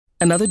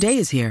Another day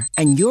is here,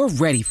 and you're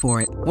ready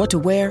for it. What to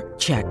wear?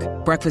 Check.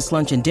 Breakfast,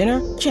 lunch, and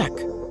dinner? Check.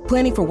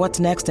 Planning for what's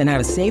next and how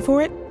to save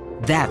for it?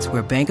 That's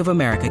where Bank of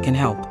America can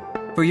help.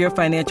 For your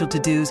financial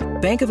to-dos,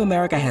 Bank of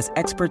America has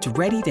experts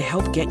ready to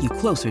help get you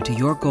closer to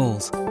your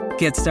goals.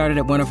 Get started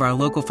at one of our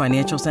local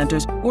financial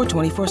centers or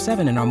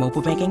 24/7 in our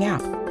mobile banking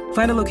app.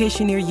 Find a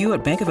location near you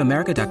at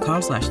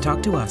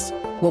bankofamerica.com/talktous.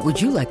 What would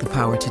you like the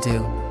power to do?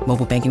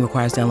 Mobile banking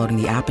requires downloading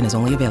the app and is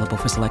only available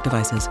for select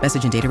devices.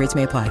 Message and data rates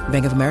may apply.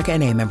 Bank of America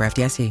N.A., member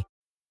FDIC.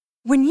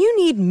 When you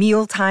need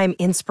mealtime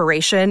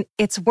inspiration,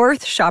 it's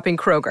worth shopping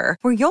Kroger,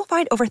 where you'll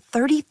find over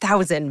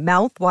 30,000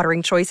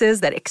 mouth-watering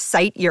choices that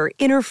excite your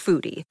inner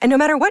foodie. And no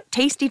matter what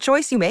tasty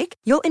choice you make,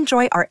 you'll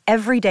enjoy our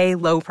everyday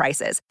low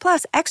prices,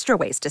 plus extra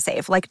ways to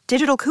save, like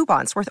digital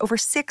coupons worth over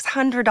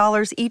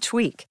 $600 each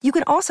week. You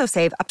can also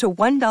save up to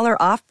 $1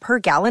 off per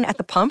gallon at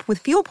the pump with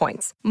fuel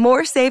points.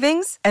 More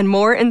savings and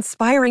more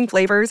inspiring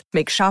flavors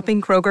make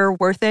shopping Kroger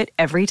worth it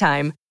every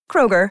time.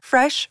 Kroger,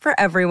 fresh for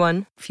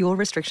everyone. Fuel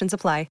restrictions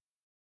apply.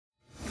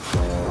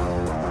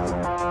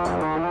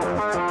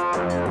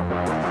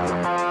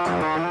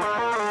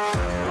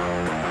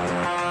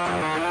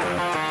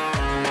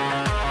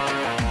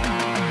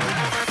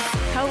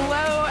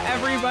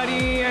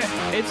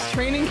 It's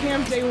training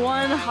camp day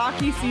one.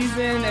 Hockey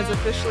season is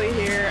officially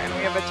here, and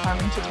we have a ton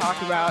to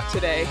talk about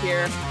today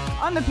here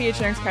on the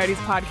PHNX Coyotes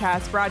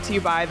podcast, brought to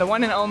you by the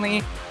one and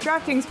only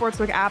DraftKings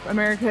Sportsbook app,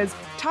 America's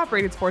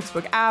top-rated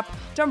sportsbook app.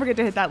 Don't forget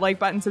to hit that like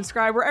button,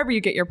 subscribe wherever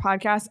you get your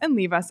podcasts, and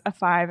leave us a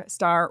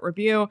 5-star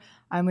review.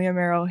 I'm Leah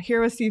Merrill,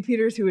 here with Steve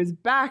Peters, who is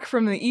back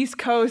from the East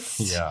Coast.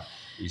 Yeah.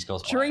 East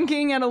Coast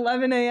drinking at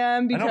 11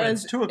 a.m.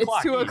 because it's 2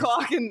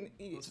 o'clock in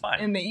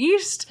the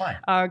East.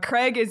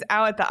 Craig is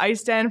out at the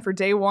Ice Den for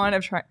day one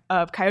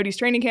of Coyotes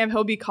training camp.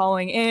 He'll be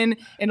calling in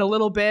a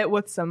little bit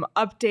with some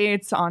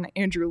updates on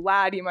Andrew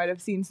Ladd. You might have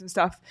seen some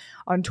stuff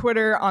on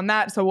Twitter on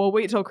that, so we'll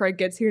wait till Craig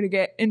gets here to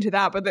get into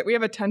that. But we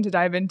have a ton to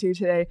dive into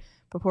today.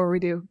 Before we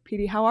do,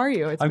 Petey, how are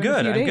you? I'm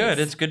good.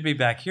 It's good to be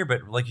back here.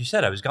 But like you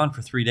said, I was gone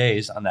for 3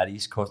 days on that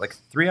East Coast, like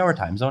 3-hour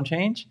time zone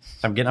change.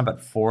 So I'm getting up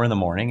at 4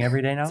 a.m.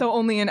 every day now. So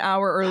only an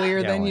hour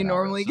earlier than you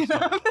normally get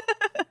up.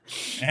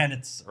 And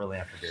it's early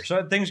after beer.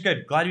 So things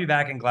good. Glad to be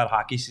back and glad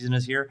hockey season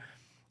is here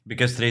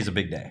because today's a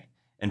big day.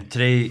 And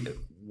today,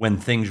 when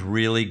things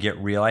really get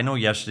real, I know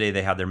yesterday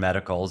they had their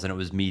medicals and it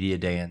was media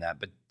day and that.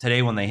 But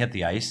today when they hit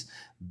the ice,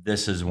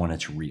 this is when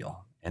it's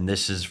real. And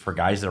this is for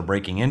guys that are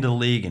breaking into the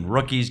league and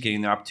rookies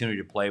getting the opportunity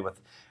to play with,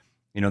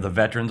 the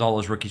veterans. All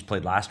those rookies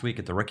played last week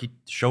at the rookie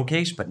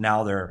showcase, but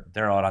now they're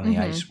out on the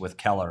ice with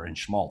Keller and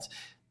Schmaltz.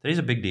 Today's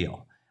a big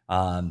deal.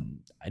 I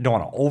don't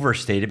want to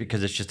overstate it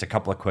because it's just a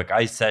couple of quick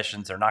ice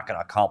sessions. They're not going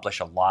to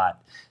accomplish a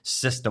lot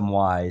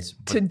system-wise.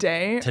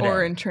 Today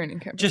or in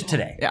training camp? Just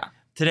today. Yeah.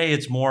 Today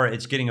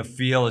it's getting a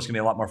feel. It's going to be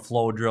a lot more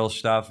flow drill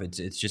stuff.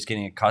 It's just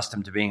getting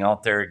accustomed to being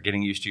out there,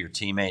 getting used to your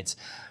teammates.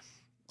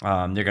 They're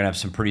going to have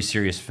some pretty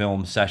serious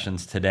film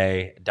sessions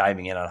today,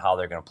 diving in on how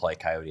they're going to play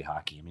Coyote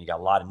hockey. I mean, you got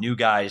a lot of new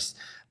guys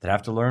that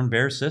have to learn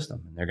Bear's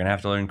system, and they're going to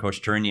have to learn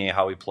Coach Tournier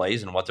how he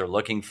plays and what they're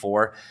looking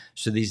for.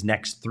 So these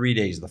next 3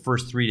 days, the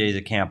first 3 days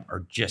of camp,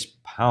 are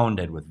just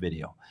pounded with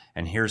video.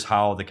 And here's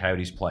how the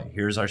Coyotes play.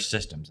 Here's our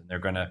systems, and they're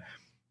going to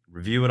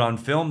review it on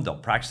film. They'll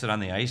practice it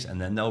on the ice,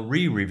 and then they'll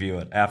re-review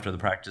it after the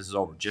practice is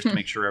over, just to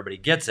make sure everybody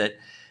gets it,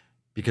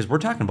 because we're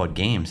talking about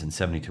games in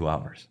 72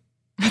 hours.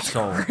 That's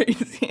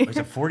crazy. Is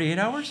it 48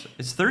 hours?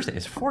 It's Thursday.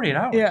 It's 48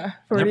 hours. Yeah,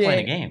 48. They're playing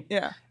a game.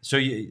 Yeah. So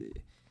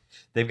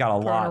they've got a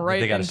lot that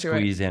they got to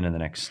squeeze in the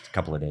next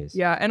couple of days.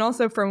 Yeah, and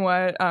also from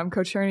what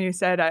Coach Tournier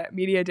said at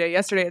Media Day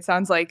yesterday, it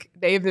sounds like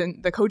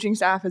the coaching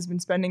staff has been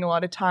spending a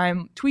lot of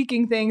time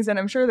tweaking things, and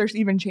I'm sure there's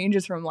even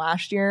changes from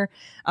last year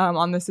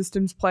on the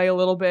systems play a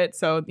little bit.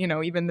 So,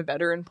 even the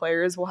veteran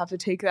players will have to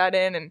take that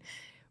in, and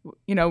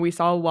we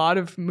saw a lot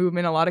of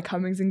movement, a lot of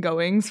comings and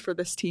goings for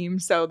this team.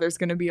 So there's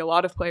going to be a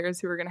lot of players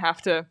who are going to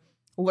have to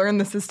learn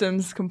the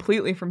systems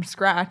completely from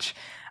scratch.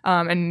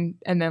 And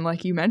then,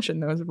 like you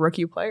mentioned, those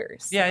rookie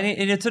players. Yeah,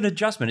 and it's an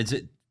adjustment.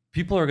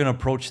 People are going to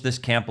approach this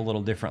camp a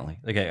little differently.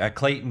 Like a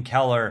Clayton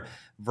Keller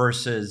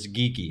versus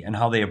Geekie and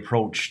how they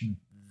approach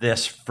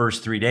this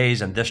first 3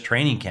 days and this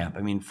training camp.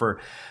 I mean,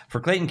 for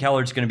Clayton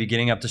Keller, it's going to be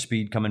getting up to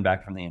speed coming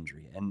back from the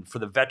injury. And for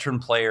the veteran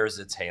players,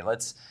 it's, hey,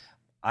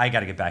 I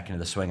got to get back into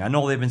the swing. I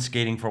know they've been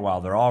skating for a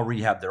while. They're all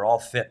rehab. They're all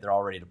fit. They're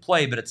all ready to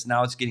play. But it's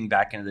getting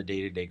back into the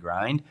day-to-day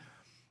grind.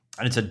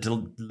 And it's a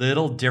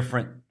little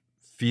different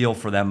feel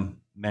for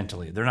them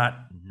mentally. They're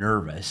not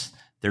nervous.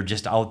 They're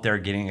just out there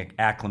getting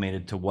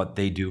acclimated to what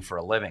they do for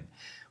a living.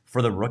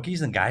 For the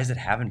rookies and guys that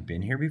haven't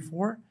been here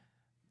before,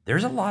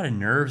 there's a lot of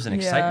nerves and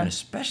excitement,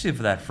 especially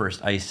for that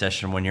first ice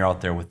session when you're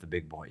out there with the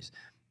big boys.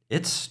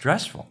 It's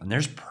stressful and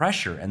there's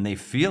pressure and they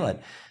feel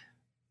it.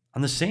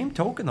 On the same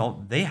token,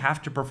 though, they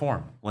have to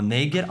perform. When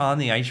they get on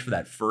the ice for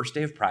that first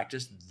day of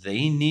practice,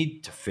 they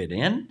need to fit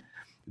in.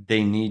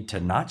 They need to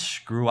not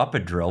screw up a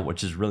drill,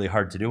 which is really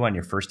hard to do on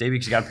your first day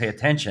because you got to pay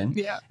attention.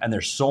 Yeah. And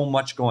there's so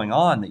much going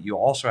on that you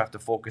also have to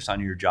focus on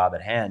your job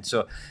at hand.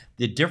 So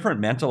the different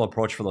mental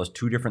approach for those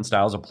two different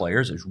styles of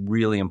players is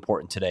really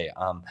important today.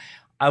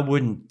 I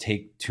wouldn't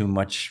take too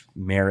much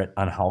merit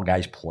on how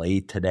guys play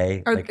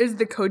today. Is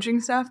the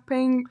coaching staff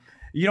paying?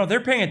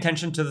 They're paying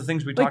attention to the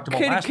things we talked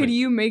about last week. Could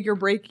you make or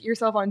break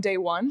yourself on day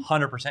one?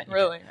 100%.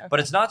 Really? Okay. But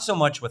it's not so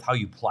much with how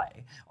you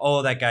play.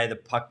 Oh, that guy, the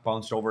puck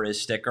bounced over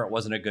his stick, or it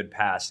wasn't a good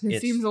pass.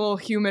 It seems a little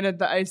humid at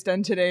the ice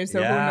den today,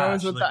 so who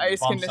knows what the ice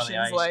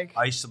conditions like.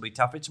 Ice will be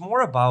tough. It's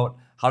more about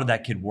how did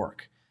that kid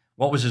work?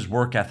 What was his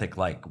work ethic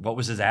like? What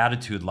was his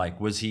attitude like?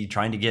 Was he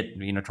trying to get,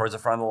 towards the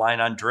front of the line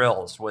on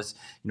drills?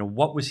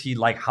 What was he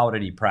like? How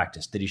did he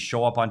practice? Did he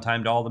show up on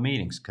time to all the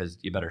meetings? Because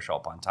you better show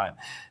up on time.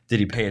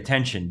 Did he pay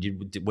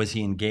attention? Was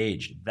he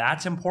engaged?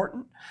 That's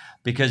important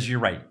because you're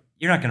right.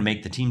 You're not going to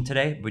make the team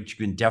today, but you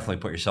can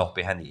definitely put yourself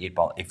behind the 8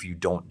 ball if you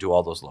don't do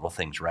all those little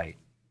things right.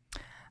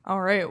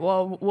 All right.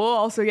 Well, we'll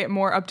also get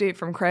more update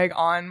from Craig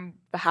on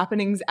the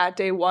happenings at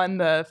day one.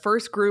 The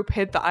first group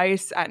hit the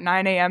ice at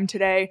 9 a.m.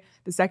 today.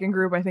 The second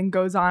group, I think,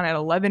 goes on at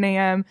 11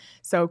 a.m.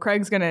 So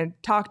Craig's going to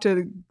talk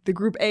to the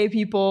Group A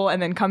people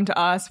and then come to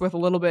us with a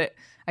little bit,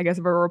 I guess,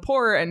 of a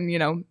report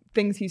and,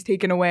 things he's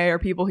taken away or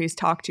people he's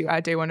talked to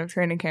at day one of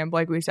training camp.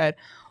 Like we said,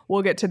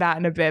 we'll get to that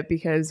in a bit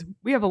because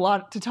we have a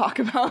lot to talk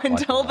about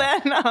until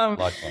then.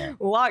 A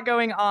lot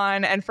going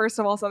on. And first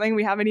of all, something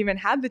we haven't even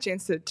had the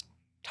chance to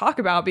talk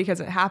about because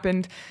it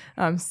happened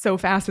so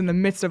fast in the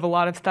midst of a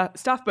lot of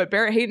stuff. But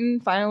Barrett Hayton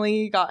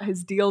finally got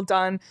his deal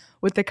done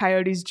with the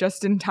Coyotes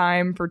just in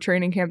time for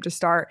training camp to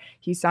start.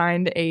 He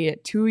signed a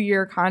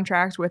 2-year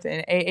contract with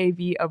an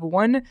AAV of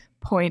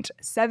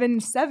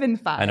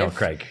 $1.775 I know,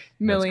 Craig.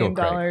 million.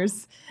 What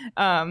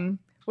are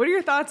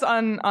your thoughts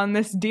on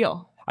this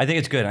deal? I think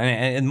it's good.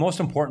 And most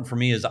important for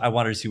me is I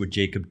wanted to see what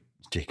Jacob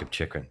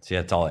Chychrun. See,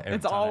 that's all.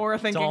 It's all we're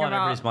thinking about. It's all on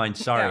everybody's mind.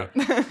 Sorry.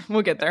 Yeah.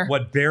 We'll get there.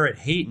 What Barrett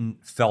Hayton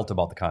felt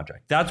about the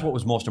contract. That's what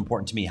was most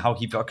important to me, how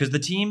he felt. Because the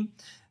team,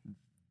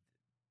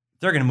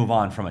 they're going to move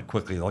on from it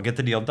quickly. They'll get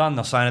the deal done.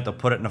 They'll sign it. They'll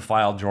put it in a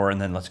file drawer,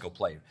 and then let's go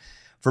play.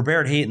 For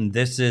Barrett Hayton,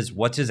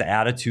 what's his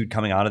attitude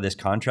coming out of this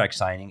contract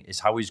signing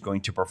is how he's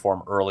going to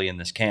perform early in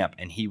this camp.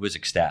 And he was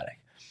ecstatic.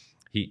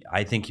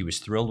 I think he was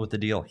thrilled with the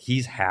deal.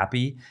 He's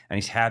happy, and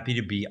he's happy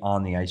to be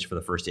on the ice for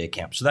the first day of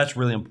camp. So that's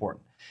really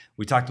important.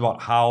 We talked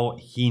about how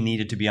he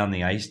needed to be on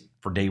the ice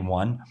for day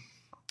one.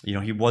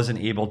 He wasn't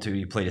able to.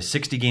 He played a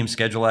 60-game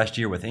schedule last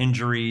year with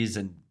injuries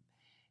and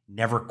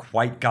never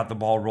quite got the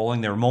ball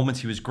rolling. There were moments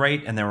he was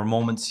great, and there were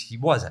moments he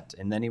wasn't,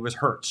 and then he was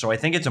hurt. So I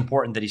think it's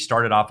important that he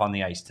started off on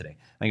the ice today.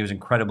 I think it was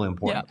incredibly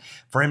important. Yeah.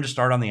 For him to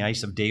start on the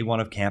ice of day one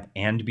of camp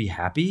and to be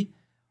happy,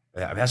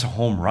 that's a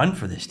home run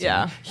for this team.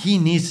 Yeah. He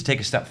needs to take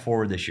a step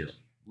forward this year.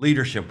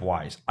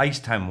 Leadership-wise, ice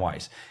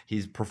time-wise,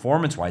 he's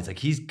performance-wise.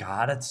 He's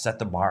got to set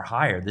the bar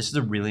higher. This is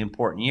a really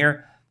important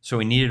year, so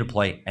he needed to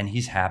play, and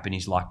he's happy and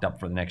he's locked up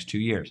for the next 2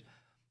 years.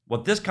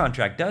 What this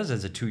contract does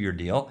is a 2-year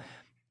deal.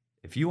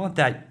 If you want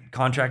that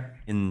contract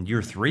in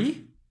year 3,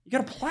 you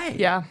got to play.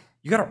 Yeah.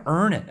 You got to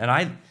earn it.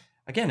 And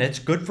again, it's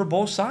good for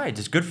both sides.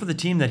 It's good for the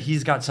team that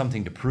he's got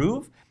something to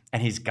prove,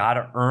 and he's got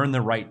to earn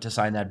the right to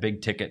sign that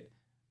big ticket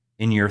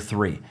in year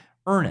 3.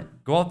 Earn it.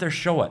 Go out there,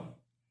 show it.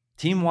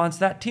 Team wants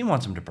that. Team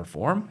wants him to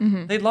perform.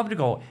 Mm-hmm. They'd love to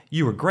go,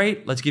 you were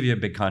great. Let's give you a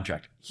big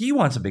contract. He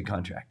wants a big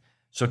contract.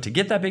 So to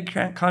get that big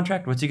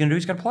contract, what's he going to do?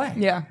 He's going to play.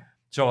 Yeah.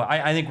 So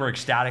I think we're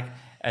ecstatic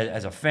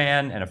as a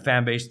fan and a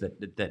fan base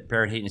that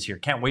Barrett Hayton is here.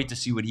 Can't wait to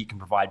see what he can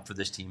provide for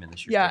this team in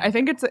this year. Yeah, I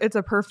think it's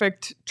a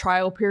perfect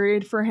trial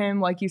period for him.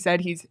 Like you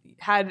said, he's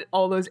had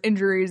all those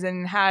injuries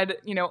and had,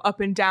 up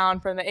and down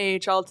from the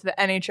AHL to the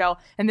NHL.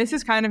 And this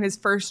is kind of his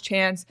first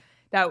chance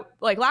that,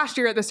 like last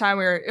year at this time,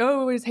 we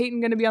were, is Hayton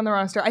going to be on the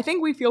roster? I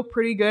think we feel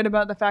pretty good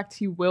about the fact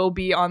he will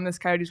be on this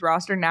Coyotes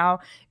roster. Now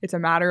it's a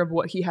matter of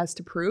what he has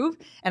to prove.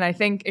 And I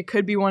think it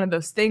could be one of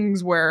those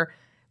things where,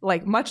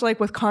 much like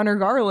with Connor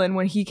Garland,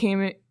 when he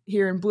came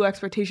here and blew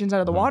expectations out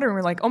of the water, and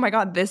we're like, oh my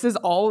God, this is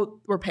all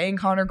we're paying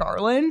Connor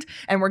Garland,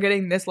 and we're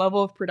getting this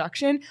level of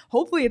production.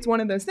 Hopefully it's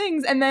one of those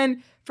things. And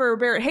then for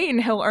Barrett Hayton,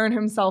 he'll earn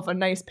himself a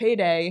nice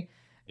payday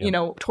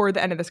toward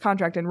the end of this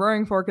contract. And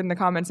Roaring Fork in the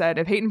comments said,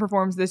 if Hayton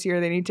performs this year,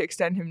 they need to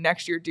extend him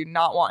next year. Do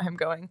not want him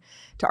going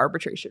to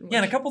arbitration. Yeah,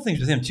 and a couple things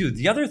with him too.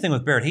 The other thing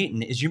with Barrett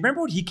Hayton is, you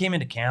remember when he came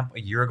into camp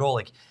a year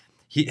ago?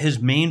 His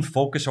main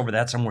focus over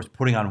that summer was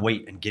putting on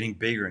weight and getting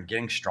bigger and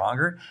getting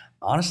stronger.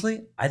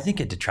 Honestly, I think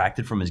it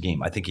detracted from his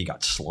game. I think he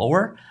got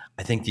slower.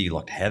 I think he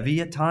looked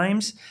heavy at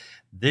times.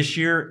 This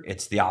year,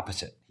 it's the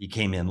opposite. He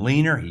came in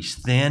leaner. He's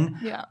thin.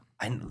 Yeah.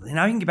 And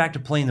now he can get back to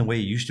playing the way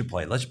he used to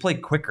play. Let's play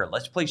quicker.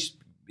 Let's play,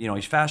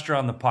 he's faster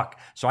on the puck.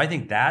 So I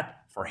think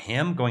that for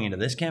him going into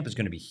this camp is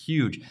going to be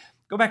huge.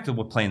 Go back to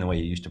playing the way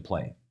he used to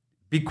play.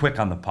 Be quick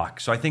on the puck.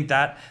 So I think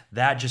that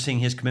just seeing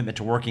his commitment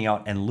to working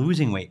out and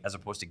losing weight as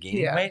opposed to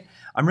gaining weight,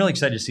 I'm really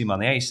excited to see him on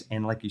the ice.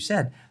 And like you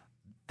said,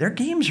 their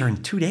games are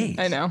in 2 days.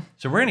 I know.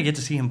 So we're going to get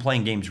to see him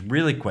playing games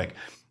really quick.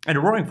 And to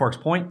Roaring Fork's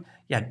point,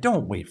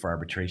 don't wait for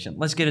arbitration.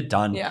 Let's get it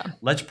done. Yeah.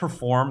 Let's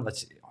perform.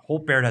 Let's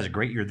hope Barrett has a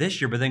great year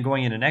this year, but then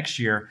going into next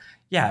year,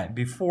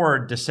 before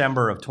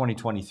December of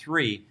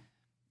 2023,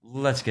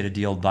 let's get a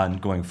deal done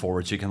going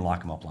forward so you can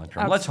lock them up long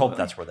term. Let's hope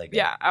that's where they go.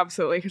 Yeah,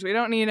 absolutely. Because we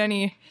don't need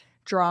any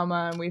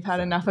drama, and we've had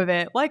enough of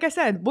it. Like I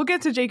said, we'll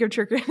get to Jakob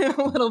Chychrun in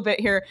a little bit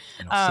here.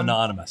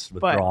 Synonymous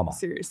with drama.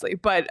 Seriously.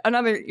 But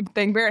another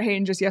thing, Barrett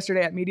Hayton just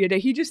yesterday at Media Day,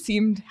 he just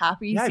seemed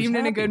happy. He seemed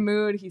in a good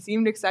mood. He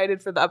seemed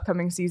excited for the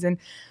upcoming season.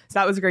 So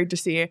that was great to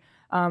see.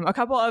 A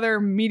couple other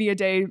Media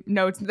Day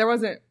notes. There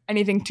wasn't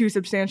anything too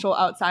substantial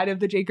outside of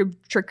the Jakob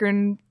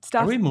Chychrun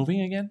stuff. Are we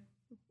moving again?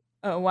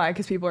 Oh, why?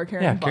 Because people are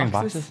carrying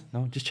boxes?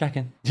 No, just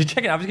checking.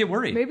 I was getting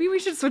worried. Maybe we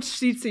should switch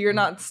seats so you're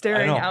not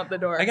staring out the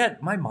door. I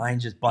got my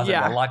mind just buzzing.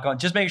 Yeah. A lot going.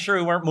 Just make sure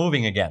we weren't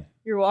moving again.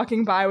 You're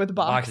walking by with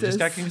boxes. Just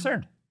got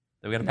concerned.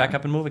 We got to pack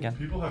up and move again.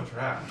 People have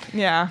trash.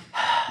 Yeah.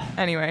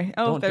 Anyway.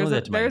 Oh, there's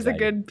a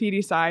good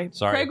PD sigh.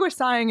 Sorry. Craig was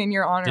sighing in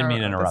your honor. Didn't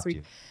mean to interrupt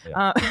you.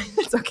 Yeah.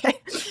 It's okay.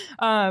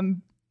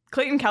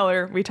 Clayton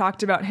Keller, we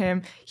talked about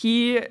him.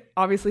 He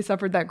obviously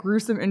suffered that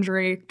gruesome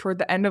injury toward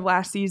the end of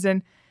last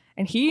season.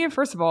 And he,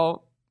 first of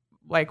all,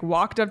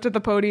 walked up to the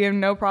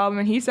podium, no problem.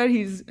 And he said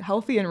he's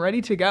healthy and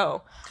ready to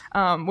go,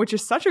 which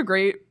is such a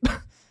great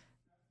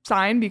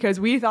sign because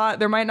we thought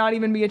there might not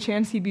even be a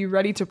chance he'd be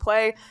ready to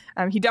play.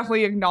 He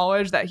definitely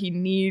acknowledged that he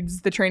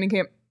needs the training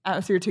camp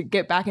atmosphere to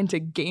get back into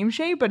game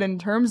shape. But in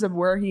terms of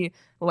where he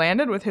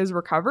landed with his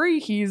recovery,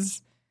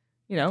 he's,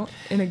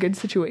 in a good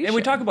situation. And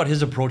we talk about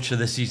his approach to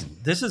this season.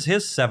 This is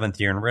his 7th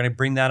year, and we're going to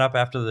bring that up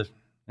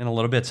in a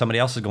little bit. Somebody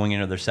else is going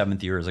into their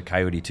 7th year as a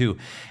Coyote too.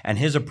 And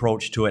his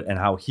approach to it and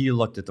how he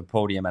looked at the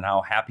podium and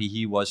how happy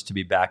he was to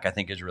be back, I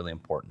think is really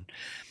important.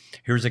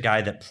 Here's a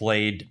guy that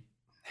played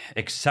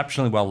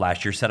exceptionally well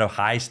last year, set a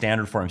high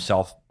standard for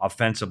himself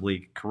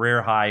offensively,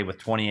 career high with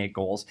 28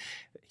 goals.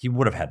 He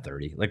would have had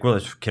 30. We'll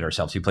just kid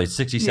ourselves. He played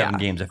 67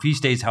 games. If he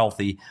stays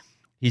healthy,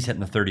 he's hitting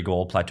the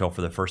 30-goal plateau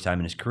for the first time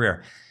in his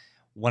career.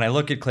 When I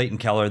look at Clayton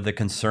Keller, the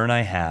concern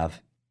I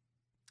have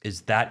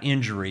is that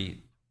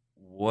injury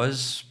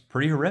was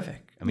pretty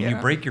horrific. I mean, you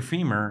break your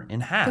femur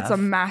in half. That's a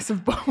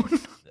massive bone.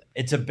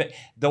 It's a bit.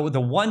 The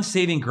one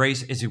saving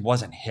grace is he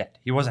wasn't hit.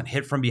 He wasn't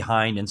hit from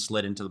behind and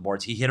slid into the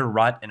boards. He hit a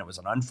rut, and it was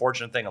an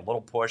unfortunate thing, a little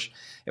push.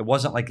 It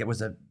wasn't like it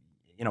was a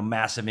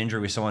massive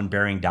injury with someone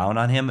bearing down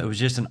on him. It was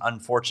just an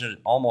unfortunate,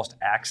 almost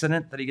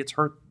accident that he gets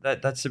hurt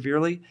that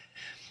severely.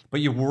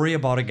 But you worry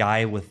about a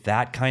guy with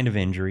that kind of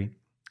injury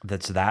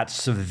that's that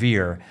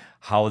severe,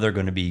 how they're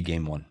going to be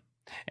game one.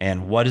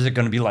 And what is it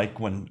going to be like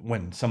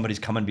when somebody's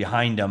coming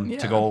behind him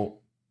to go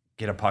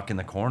get a puck in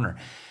the corner?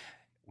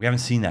 We haven't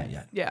seen that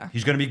yet. Yeah.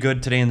 He's going to be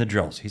good today in the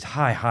drills. He's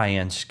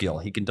high-end skill.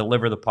 He can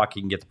deliver the puck.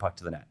 He can get the puck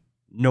to the net.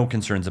 No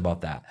concerns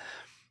about that.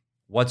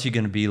 What's he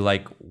going to be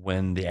like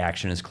when the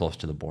action is close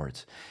to the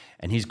boards?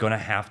 And he's going to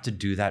have to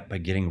do that by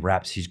getting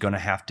reps. He's going to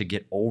have to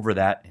get over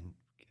that and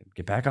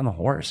get back on the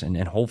horse. And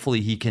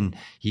hopefully he can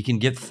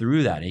get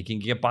through that. He can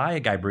get by a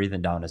guy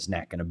breathing down his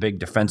neck and a big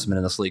defenseman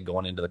in this league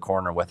going into the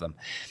corner with him.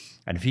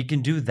 And if he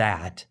can do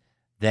that,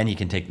 then he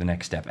can take the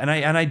next step. And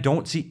I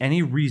don't see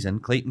any reason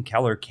Clayton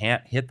Keller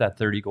can't hit that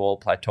 30-goal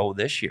plateau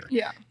this year.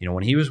 Yeah.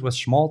 When he was with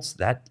Schmaltz,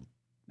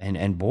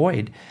 and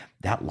Boyd,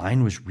 that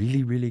line was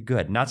really, really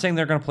good. Not saying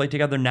they're going to play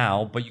together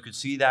now, but you could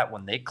see that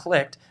when they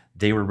clicked,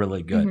 they were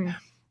really good. Mm-hmm.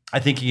 I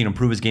think he can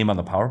improve his game on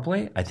the power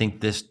play. I think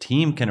this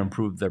team can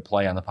improve their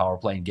play on the power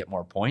play and get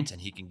more points,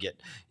 and he can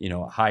get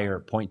a higher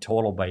point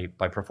total by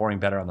performing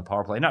better on the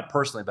power play. Not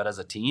personally, but as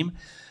a team.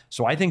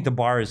 So I think the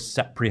bar is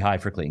set pretty high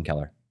for Clayton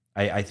Keller.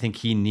 I think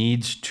he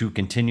needs to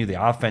continue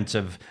the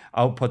offensive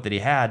output that he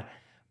had,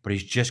 but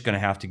he's just going to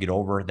have to get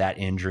over that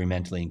injury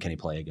mentally, and can he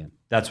play again?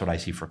 That's what I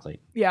see for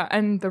Clayton. Yeah,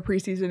 and the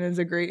preseason is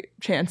a great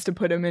chance to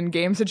put him in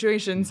game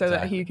situations so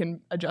that he can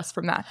adjust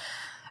from that.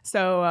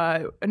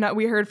 So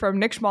we heard from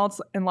Nick Schmaltz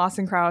and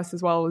Lawson Crouse,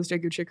 as well as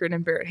Jakob Chychrun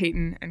and Barrett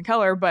Hayton and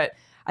Keller. But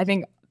I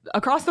think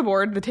across the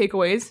board, the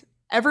takeaways,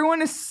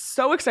 everyone is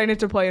so excited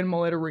to play in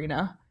Mullet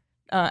Arena.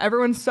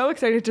 Everyone's so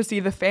excited to see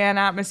the fan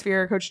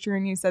atmosphere. Coach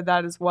Tierney said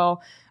that as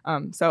well.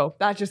 So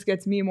that just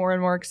gets me more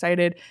and more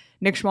excited.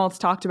 Nick Schmaltz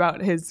talked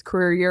about his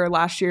career year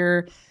last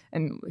year,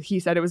 and he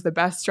said it was the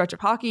best stretch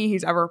of hockey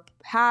he's ever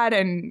had.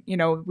 And,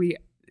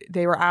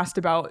 they were asked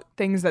about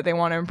things that they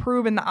want to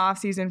improve in the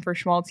offseason. For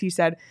Schmaltz, he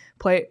said,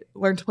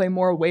 learn to play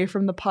more away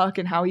from the puck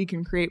and how he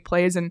can create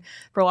plays. And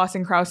for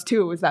Lawson Crouse,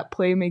 too, it was that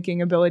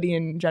playmaking ability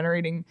and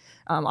generating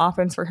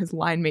offense for his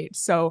line mates.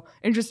 So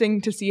interesting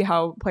to see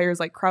how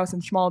players like Crouse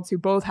and Schmaltz, who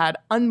both had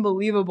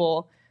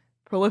unbelievable,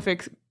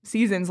 prolific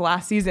seasons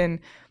last season,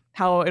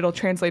 how it'll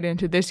translate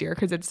into this year.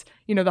 Because it's,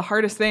 the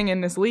hardest thing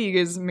in this league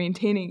is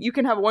maintaining. You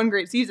can have one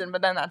great season,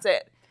 but then that's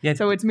it. Yeah.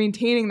 So it's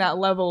maintaining that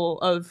level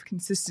of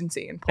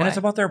consistency in play. And it's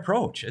about their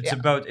approach. It's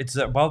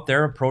about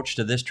their approach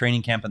to this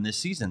training camp and this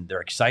season.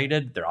 They're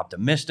excited. They're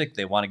optimistic.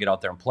 They want to get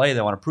out there and play. They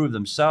want to prove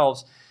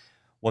themselves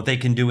what they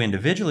can do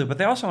individually. But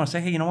they also want to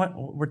say, hey, you know what?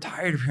 We're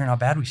tired of hearing how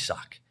bad we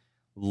suck.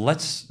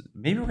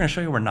 Maybe we're going to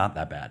show you we're not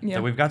that bad. Yeah.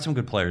 That we've got some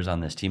good players on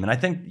this team. And I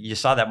think you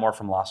saw that more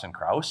from Lawson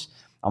Crouse,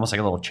 almost like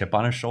a little chip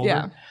on his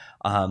shoulder.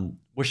 Yeah.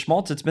 With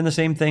Schmaltz, it's been the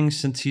same thing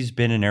since he's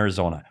been in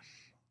Arizona.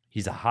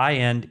 He's a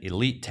high-end,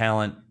 elite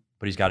talent,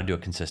 but he's got to do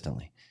it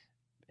consistently.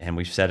 And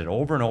we've said it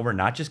over and over,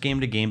 not just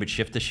game to game, but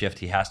shift to shift.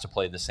 He has to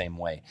play the same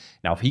way.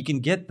 Now, if he can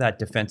get that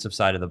defensive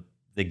side of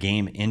the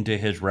game into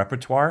his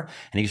repertoire,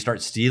 and he can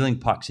start stealing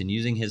pucks and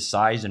using his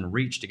size and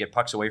reach to get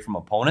pucks away from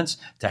opponents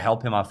to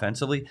help him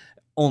offensively,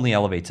 only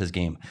elevates his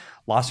game.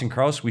 Lawson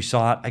Crouse, we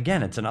saw it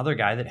again. It's another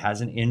guy that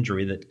has an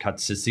injury that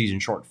cuts his season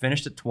short.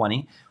 Finished at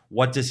 20.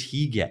 What does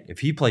he get if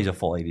he plays a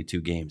full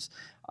 82 games?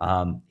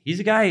 He's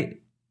a guy.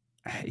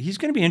 He's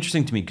going to be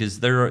interesting to me because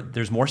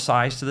there's more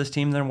size to this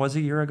team than was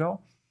a year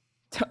ago.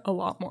 A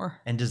lot more.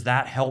 And does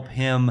that help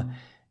him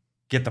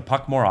get the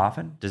puck more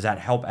often? Does that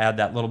help add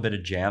that little bit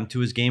of jam to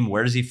his game?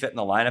 Where does he fit in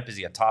the lineup? Is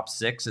he a top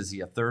 6? Is he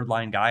a third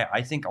line guy?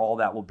 I think all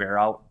that will bear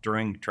out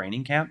during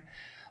training camp.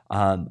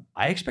 I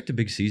expect a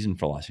big season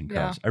for Lawson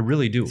Crouse. I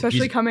really do.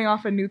 Especially coming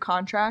off a new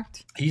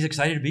contract. He's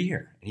excited to be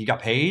here. He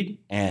got paid,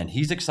 and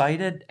he's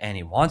excited, and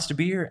he wants to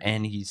be here,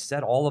 and he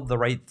said all of the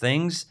right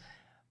things.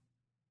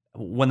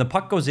 When the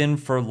puck goes in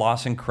for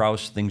Lawson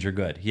Crouse, things are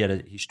good.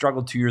 He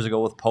struggled 2 years ago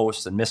with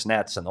posts and missed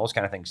nets and those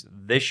kind of things.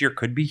 This year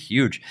could be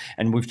huge.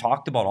 And we've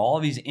talked about all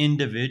of these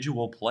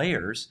individual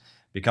players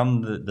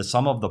become the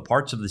sum of the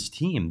parts of this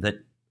team that,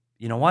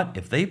 you know what,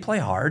 if they play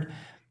hard,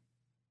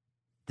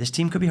 this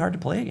team could be hard to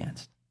play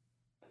against.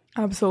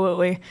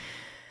 Absolutely.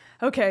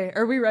 Okay,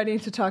 are we ready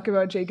to talk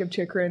about Jakob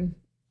Chychrun?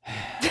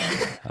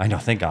 I know,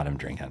 thank God I'm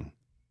drinking.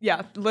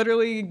 Yeah,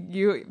 literally,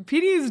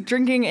 PD is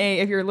drinking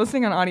if you're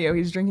listening on audio,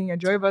 he's drinking a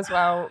Joy Buzz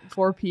Wow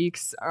 4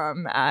 Peaks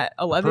at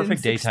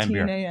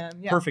 11:16 a.m.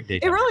 Yeah. Perfect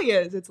daytime. It really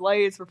is. It's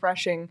light, it's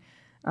refreshing.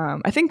 I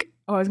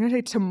was going to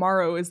say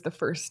tomorrow is the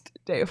first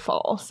day of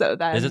fall. So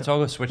that is it?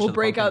 So we'll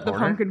break out the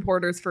pumpkin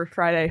porters for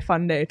Friday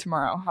fun day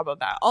tomorrow. How about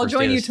that? I'll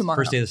join you tomorrow.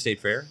 First day of the state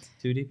fair,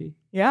 2DP?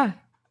 Yeah.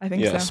 I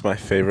think so. Yes, my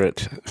favorite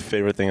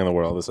thing in the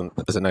world is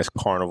a nice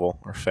carnival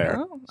or fair.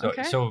 Oh,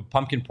 okay. So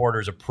pumpkin porter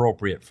is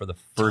appropriate for the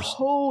first.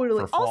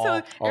 Totally.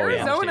 Also,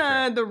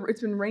 Arizona, yeah. It's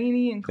been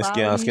rainy and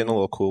cloudy. It's getting a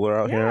little cooler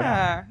out here.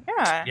 Yeah.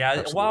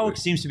 Absolutely. Wow, it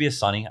seems to be a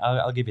sunny.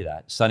 I'll give you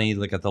that. Sunny,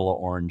 look at the little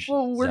orange.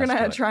 Well, we're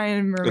gonna try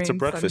and remain. It's a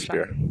breakfast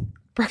beer.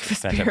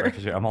 Breakfast beer.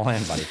 I'm all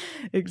in, buddy.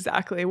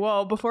 Exactly.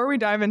 Well, before we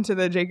dive into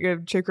the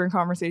Jakob Chychrun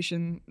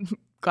conversation,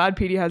 glad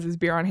PD has his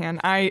beer on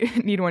hand. I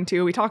need one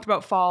too. We talked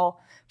about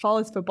fall. Fall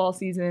is football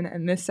season,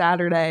 and this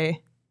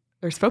Saturday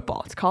there's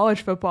football. It's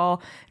college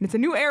football, and it's a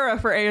new era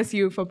for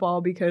ASU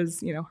football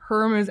because,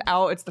 Herm is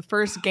out. It's the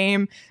first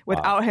game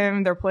without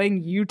him. They're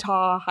playing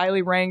Utah,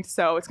 highly ranked,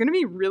 so it's going to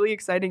be really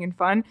exciting and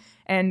fun,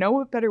 and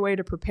no better way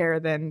to prepare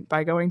than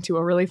by going to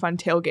a really fun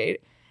tailgate.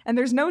 And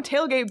there's no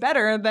tailgate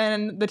better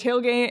than the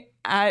tailgate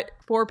at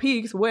Four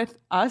Peaks with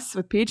us,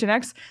 with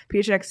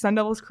PHNX Sun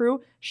Devils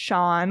crew.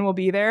 Sean will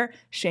be there.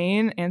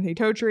 Shane, Anthony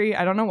Totri.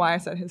 I don't know why I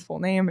said his full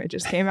name. It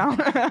just came out.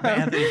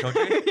 Anthony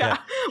Totri? Yeah.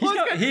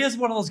 He is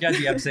one of those guys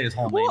you have to say his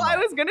whole name. Well, I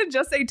was going to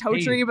just say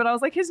Totri, but I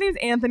was like, his name's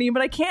Anthony,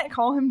 but I can't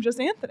call him just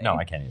Anthony. No,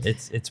 I can't.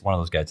 It's one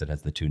of those guys that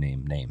has the two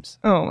names.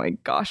 Oh my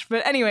gosh.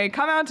 But anyway,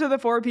 come out to the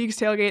Four Peaks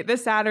tailgate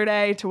this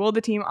Saturday to will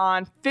the team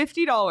on.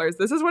 $50.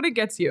 This is what it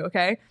gets you,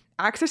 okay?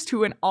 Access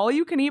to an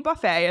all-you-can-eat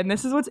buffet, and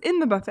this is what's in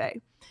the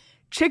buffet.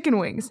 Chicken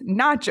wings,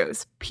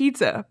 nachos,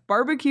 pizza,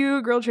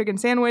 barbecue grilled chicken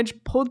sandwich,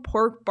 pulled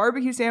pork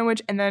barbecue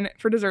sandwich, and then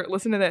for dessert,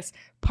 listen to this,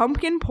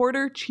 pumpkin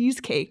porter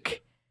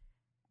cheesecake.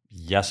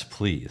 Yes,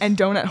 please. And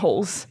donut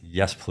holes.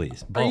 Yes,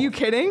 please. Both. Are you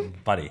kidding?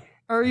 Buddy.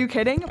 Are you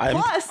kidding?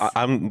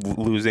 I'm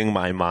losing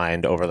my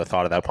mind over the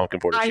thought of that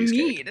pumpkin porter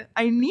cheesecake.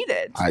 I need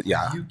it.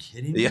 Yeah. Are you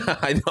kidding me? Yeah,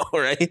 I know,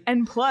 right?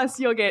 And plus,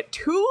 you'll get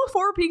 2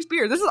 Four Peaks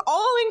beers. This is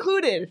all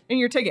included in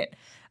your ticket.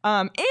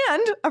 And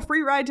a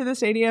free ride to the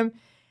stadium.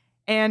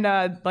 And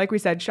like we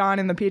said, Sean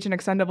and the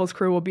PHNX Sun Devils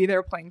crew will be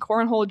there playing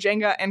Cornhole,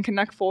 Jenga, and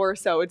Connect 4.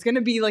 So it's going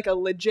to be like a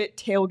legit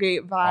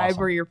tailgate vibe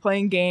where you're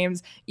playing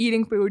games,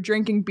 eating food,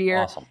 drinking beer.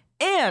 Awesome.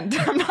 And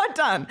I'm not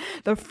done.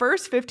 The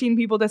first 15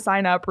 people to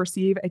sign up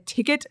receive a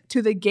ticket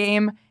to the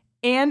game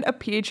and a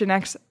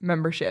PHNX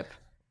membership.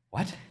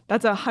 What?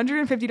 That's a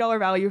 $150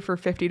 value for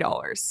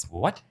 $50.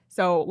 What?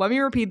 So let me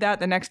repeat that.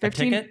 The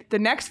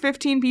next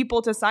 15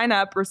 people to sign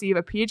up receive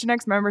a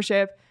PHNX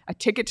membership, a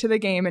ticket to the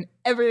game, and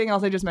everything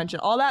else I just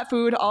mentioned. All that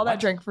food, all that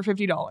drink for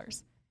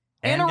 $50.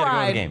 And a ride. Go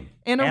to the game.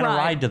 And a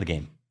ride to the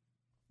game.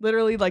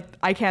 Literally,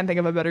 I can't think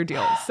of a better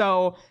deal.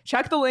 So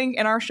check the link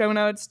in our show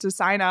notes to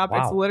sign up.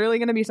 Wow. It's literally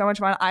going to be so much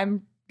fun.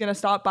 I'm going to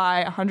stop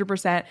by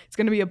 100%. It's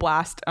going to be a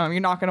blast. You're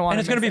not going to want to. And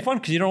it's going to be fun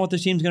because you don't know what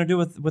this team's going to do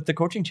with the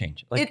coaching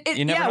change.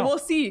 You never know. We'll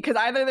see. Because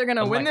either they're going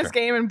to win this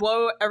game and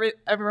blow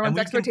everyone's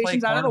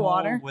expectations out of the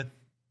water. With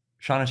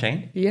Sean and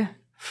Shane? Yeah.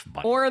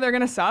 Or they're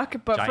going to suck.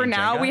 But for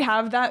now, we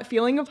have that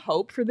feeling of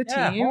hope for the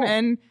team. Hope.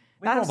 And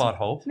we know about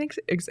hope.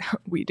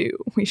 We do.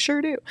 We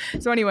sure do.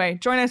 So anyway,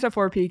 join us at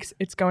Four Peaks.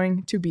 It's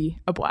going to be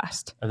a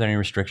blast. Are there any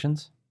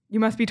restrictions?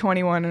 You must be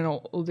 21 and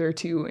older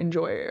to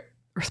enjoy it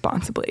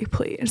responsibly,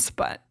 please.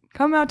 But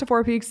come out to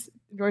Four Peaks,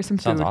 enjoy some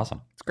food. Sounds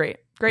awesome. It's great.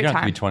 Great time. You don't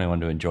have to be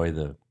 21 to enjoy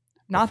the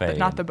not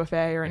the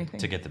buffet or anything.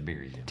 To get the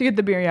beer, you do. To get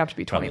the beer, you have to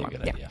be 21.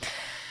 Probably a good idea.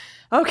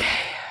 Okay.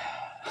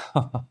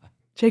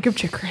 Jakob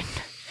Chychrun.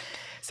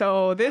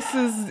 So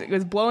it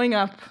was blowing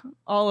up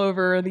all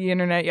over the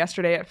internet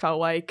yesterday, it felt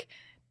like.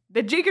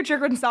 The Jakob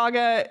Chychrun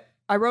saga,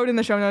 I wrote in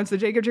the show notes, the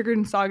Jakob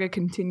Chychrun saga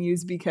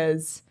continues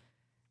because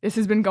this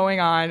has been going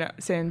on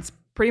since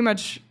pretty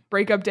much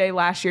breakup day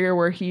last year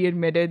where he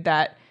admitted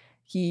that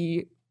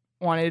he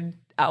wanted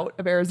out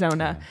of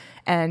Arizona,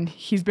 and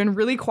he's been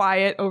really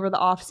quiet over the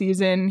off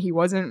season. He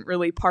wasn't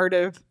really part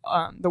of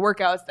the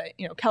workouts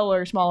that,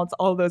 Keller, Smoltz,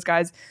 all of those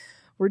guys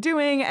were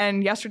doing.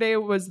 And yesterday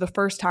was the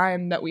first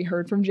time that we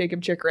heard from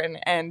Jakob Chychrun,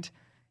 and,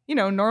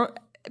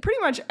 pretty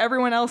much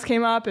everyone else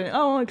came up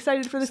and,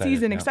 excited for the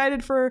season,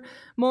 excited for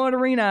Mullet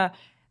Arena.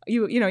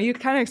 You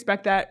kind of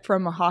expect that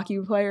from a hockey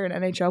player, an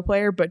NHL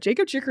player, but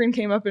Jakob Chychrun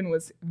came up and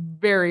was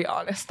very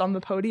honest on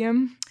the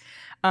podium.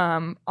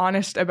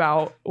 Honest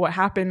about what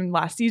happened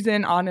last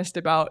season, honest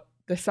about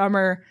the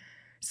summer.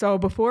 So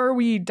before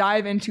we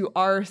dive into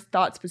our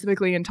thoughts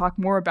specifically and talk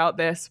more about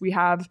this, we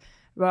have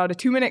about a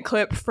 2-minute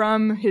clip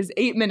from his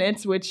 8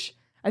 minutes, which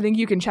I think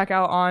you can check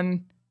out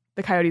on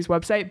the Coyotes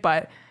website,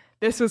 but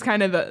this was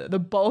kind of the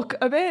bulk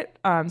of it.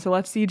 So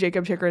let's see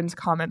Jakob Chychrun's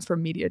comments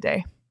from Media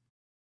Day.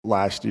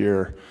 Last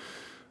year,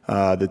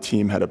 the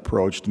team had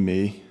approached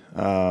me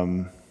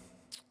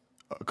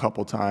a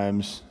couple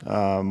times,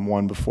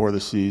 one before the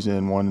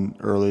season, one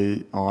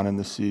early on in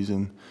the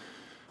season.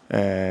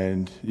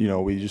 And,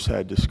 we just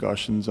had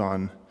discussions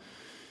on,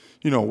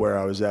 where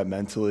I was at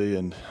mentally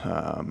and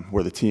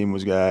where the team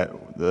was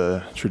at,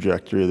 the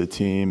trajectory of the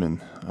team.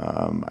 And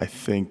I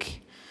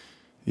think,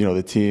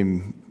 the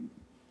team,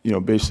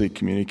 basically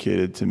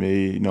communicated to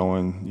me,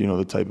 knowing,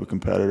 the type of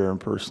competitor and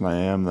person I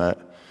am, that,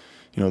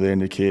 they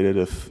indicated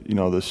if,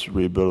 this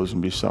rebuild was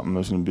going to be something that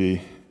was going to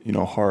be,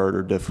 hard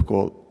or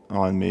difficult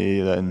on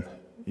me, then,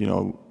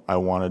 I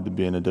wanted to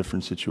be in a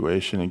different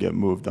situation and get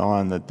moved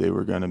on, that they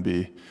were going to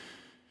be,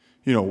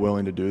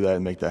 willing to do that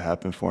and make that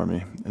happen for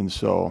me. And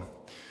so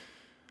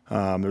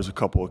there's a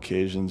couple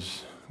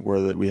occasions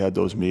where that we had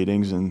those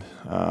meetings, and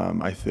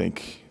I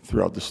think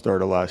throughout the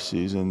start of last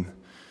season,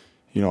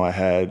 I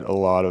had a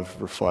lot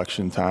of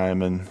reflection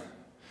time and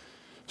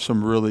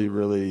some really,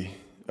 really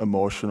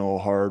emotional,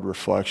 hard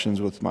reflections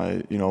with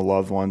my,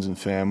 loved ones and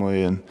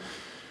family,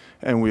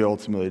 and we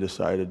ultimately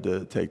decided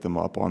to take them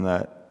up on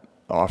that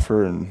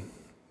offer and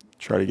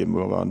try to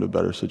move on to a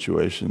better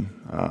situation.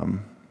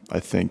 I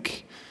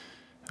think,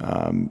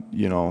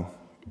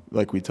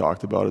 like we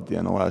talked about at the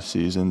end of last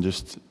season,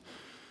 just,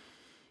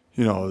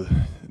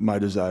 my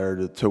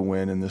desire to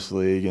win in this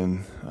league,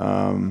 and,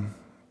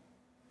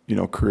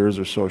 careers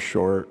are so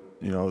short.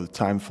 The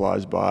time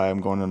flies by.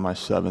 I'm going into my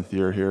 7th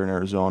year here in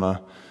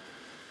Arizona,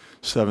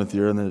 7th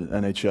year in the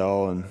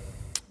NHL, and,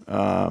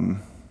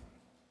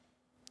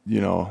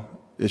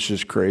 it's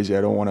just crazy.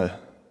 I don't want to,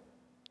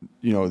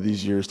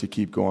 these years to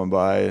keep going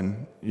by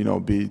and,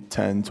 be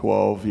 10,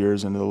 12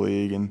 years into the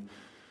league and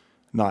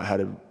not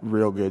had a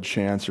real good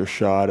chance or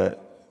shot at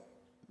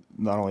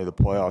not only the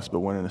playoffs, but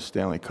winning a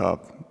Stanley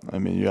Cup. I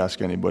mean, you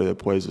ask anybody that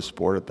plays the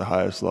sport at the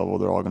highest level,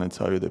 they're all going to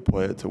tell you they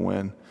play it to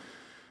win.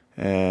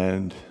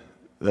 And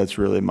that's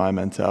really my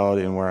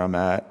mentality and where I'm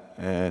at.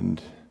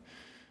 And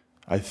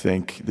I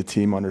think the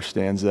team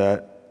understands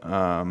that.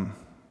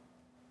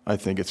 I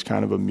think it's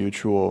kind of a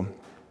mutual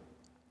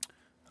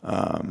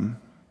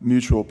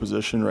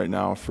position right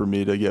now for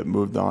me to get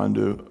moved on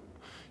to,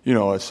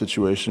 a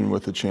situation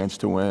with a chance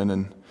to win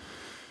and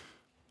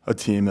a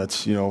team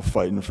that's,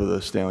 fighting for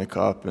the Stanley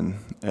Cup,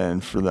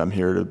 and for them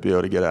here to be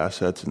able to get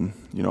assets. And,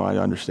 I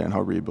understand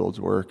how rebuilds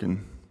work,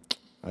 and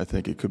I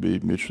think it could be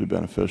mutually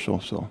beneficial.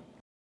 So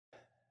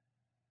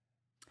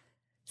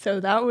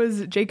that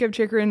was Jakob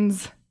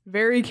Chychrun's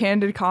very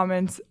candid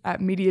comments at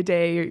Media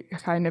Day,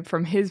 kind of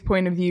from his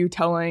point of view,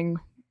 telling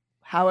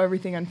how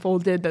everything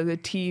unfolded,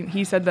 that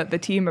he said that the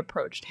team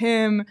approached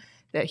him,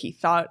 that he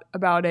thought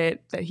about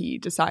it, that he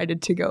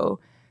decided to go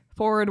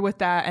forward with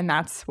that, and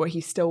that's what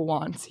he still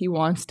wants. He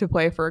wants to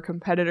play for a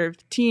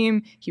competitive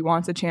team. He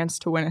wants a chance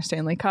to win a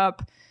Stanley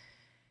Cup.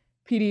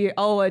 PD,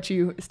 I'll let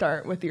you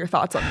start with your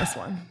thoughts on this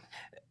one.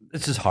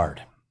 This is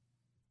hard,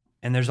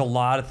 and there's a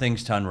lot of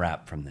things to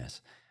unwrap from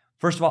this.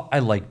 First of all, I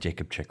like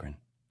Jakob Chychrun.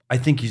 I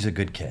think he's a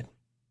good kid.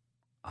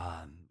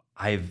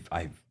 I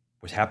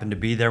was happened to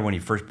be there when he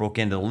first broke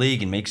into the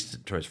league and makes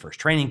it to his first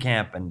training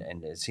camp, and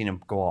seen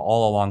him go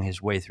all along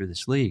his way through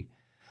this league.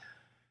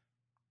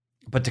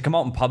 But to come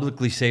out and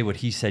publicly say what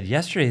he said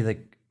yesterday,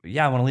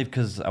 I want to leave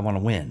because I want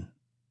to win.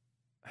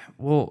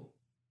 Well,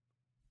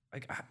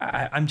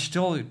 I'm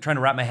still trying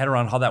to wrap my head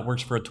around how that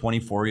works for a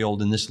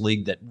 24-year-old in this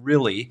league that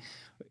really,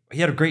 he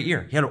had a great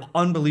year. He had an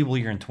unbelievable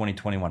year in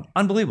 2021.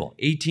 Unbelievable.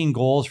 18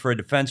 goals for a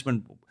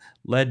defenseman,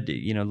 led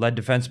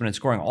defenseman in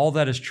scoring. All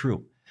that is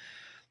true.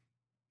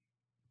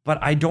 But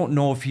I don't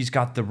know if he's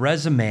got the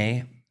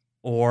resume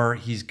or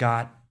he's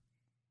got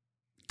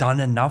done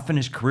enough in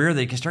his career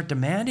that he can start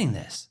demanding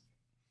this.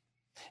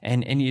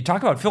 And you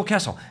talk about Phil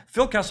Kessel.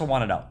 Phil Kessel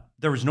wanted out.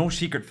 There was no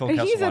secret Phil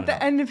Kessel wanted out. He's at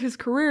the end of his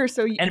career,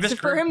 so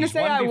for him to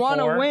say, I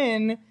want to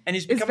win,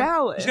 is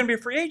valid. He's going to be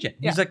a free agent.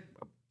 Yeah. He's like,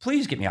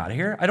 please get me out of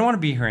here. I don't want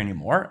to be here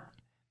anymore.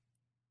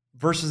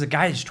 Versus a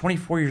guy who's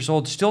 24 years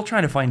old, still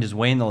trying to find his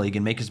way in the league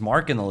and make his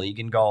mark in the league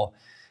and go,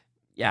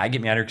 yeah,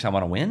 get me out of here because I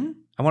want to win.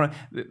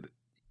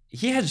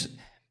 He has,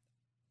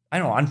 I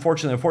don't know,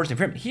 unfortunately for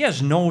him, he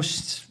has no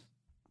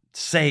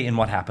say in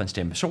what happens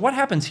to him. So what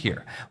happens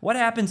here? What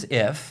happens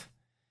if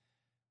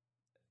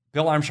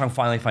Bill Armstrong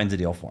finally finds a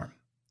deal for him.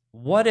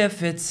 What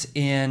if it's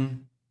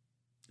in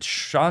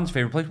Sean's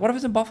favorite place? What if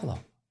it's in Buffalo?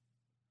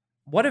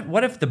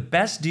 What if the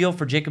best deal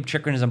for Jakob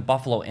Chychrun is in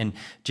Buffalo, and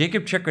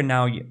Jakob Chychrun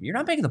now, you're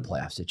not making the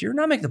playoffs this year. You're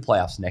not making the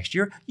playoffs next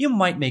year. You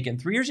might make it in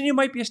 3 years, and you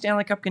might be a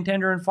Stanley Cup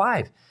contender in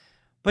 5.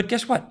 But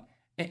guess what?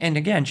 And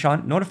again,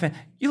 Sean, no defense,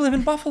 you live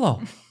in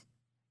Buffalo.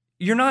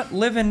 You're not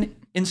living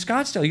in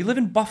Scottsdale. You live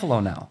in Buffalo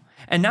now.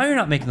 And now you're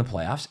not making the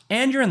playoffs,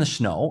 and you're in the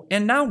snow,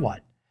 and now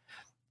what?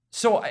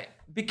 So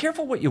be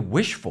careful what you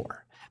wish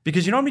for,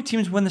 because you know how many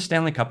teams win the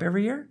Stanley Cup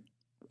every year?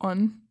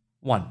 One.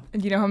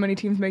 And you know how many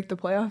teams make the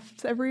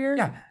playoffs every year?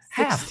 Yeah.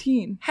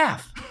 16.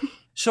 Half.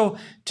 So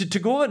to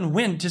go out and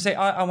win, to say,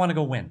 I want to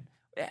go win.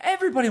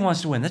 Everybody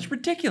wants to win. That's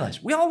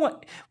ridiculous. We all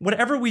want,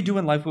 whatever we do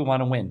in life, we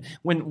want to win.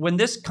 When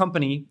this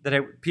company,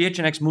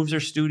 PHNX, moves their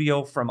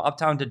studio from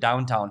uptown to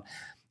downtown,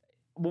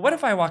 what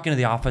if I walk into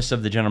the office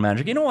of the general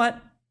manager? You know what?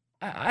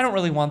 I don't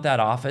really want that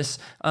office.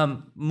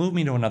 Move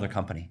me to another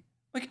company.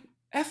 Like,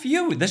 F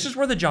you. This is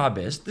where the job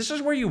is. This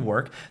is where you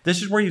work.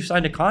 This is where you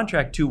signed a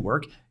contract to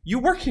work. You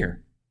work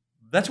here.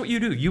 That's what you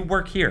do. You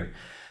work here.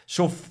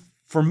 So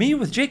for me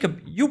with Jakob,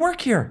 you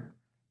work here.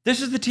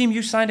 This is the team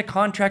you signed a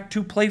contract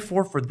to play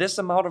for this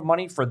amount of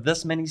money for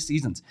this many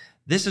seasons.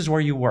 This is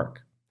where you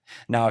work.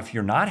 Now, if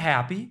you're not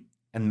happy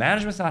and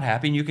management's not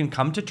happy and you can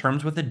come to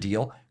terms with a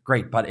deal,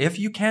 great. But if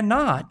you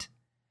cannot,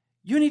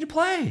 you need to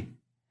play.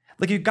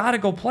 Like, you got to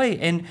go play.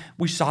 And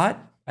we saw it.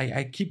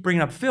 I keep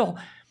bringing up Phil.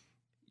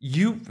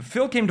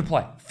 Phil came to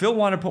play. Phil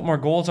wanted to put more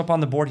goals up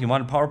on the board. He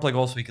wanted power play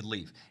goals so he could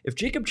leave. If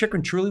Jakob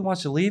Chychrun truly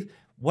wants to leave,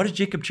 what does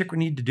Jakob Chychrun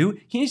need to do?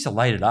 He needs to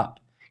light it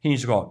up. He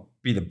needs to go out,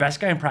 be the best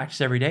guy in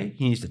practice every day.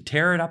 He needs to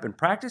tear it up in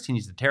practice. He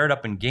needs to tear it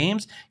up in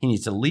games. He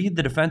needs to lead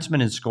the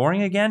defenseman in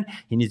scoring again.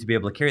 He needs to be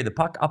able to carry the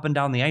puck up and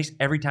down the ice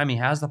every time he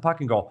has the puck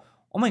and go,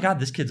 oh my God,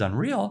 this kid's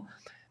unreal.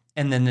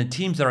 And then the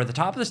teams that are at the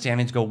top of the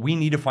standings go, we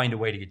need to find a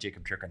way to get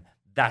Jakob Chychrun.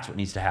 That's what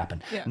needs to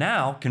happen. Yeah.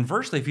 Now,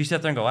 conversely, if you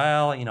sit there and go,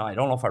 well, I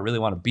don't know if I really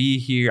want to be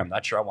here. I'm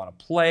not sure I want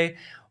to play.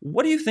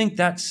 What do you think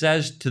that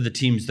says to the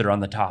teams that are on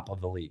the top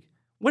of the league?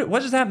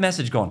 What is that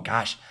message going?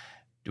 Gosh,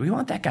 do we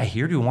want that guy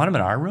here? Do we want him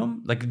in our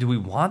room? Like, do we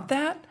want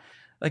that?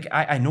 Like,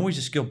 I know he's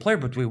a skilled player,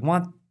 but do we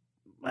want,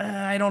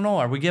 I don't know.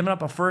 Are we giving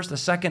up a first, a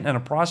second, and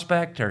a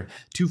prospect, or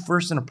 2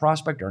 firsts and a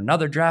prospect, or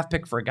another draft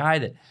pick for a guy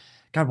that,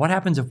 God, what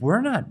happens if we're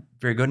not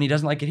very good and he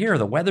doesn't like it here, or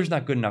the weather's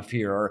not good enough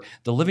here, or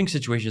the living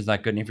situation is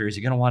not good enough here? Is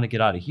he going to want to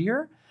get out of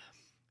here?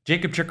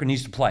 Jakob Chychrun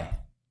needs to play,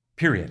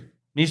 period.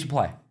 Needs to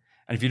play.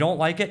 And if you don't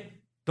like it,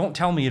 don't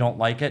tell me you don't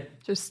like it.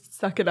 Just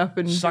suck it up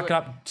and suck it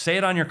up. Say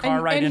it on your car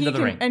ride into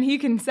the ring. And he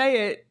can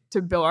say it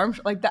to Bill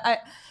Armstrong like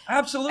that.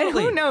 Absolutely.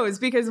 And who knows?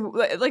 Because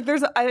like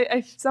there's,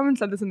 someone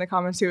said this in the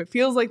comments too. It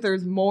feels like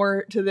there's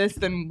more to this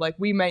than like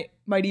we might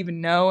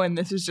even know, and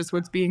this is just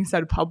what's being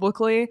said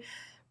publicly.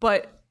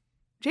 But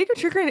Jakob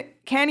Chychrun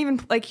can't even,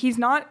 like, he's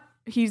not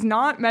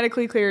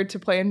medically cleared to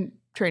play in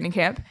training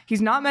camp.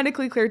 He's not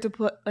medically cleared to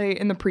play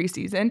in the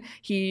preseason.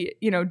 He,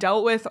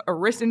 dealt with a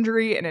wrist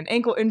injury and an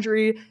ankle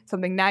injury,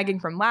 something nagging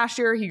from last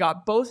year. He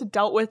got both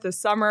dealt with this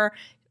summer.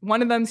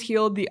 One of them's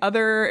healed. The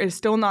other is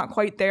still not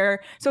quite there.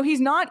 So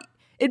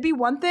it'd be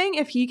one thing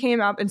if he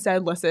came up and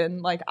said,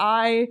 listen, like,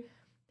 I've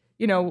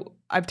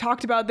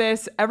talked about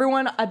this.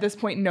 Everyone at this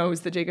point knows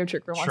that Jakob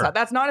Chychrun wants out.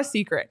 That's not a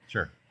secret.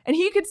 Sure. And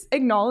he could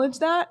acknowledge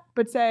that,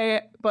 but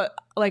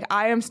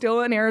I am still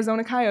an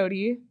Arizona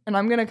Coyote, and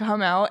I'm going to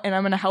come out and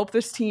I'm going to help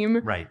this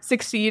team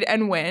succeed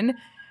and win.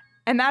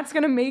 And that's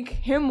going to make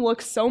him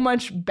look so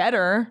much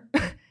better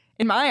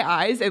in my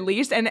eyes, at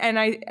least. And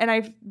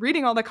I'm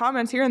reading all the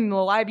comments here in the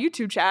live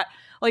YouTube chat.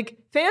 Like,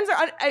 fans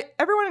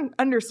everyone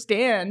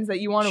understands that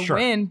you want to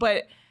win,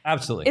 but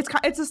absolutely,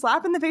 it's a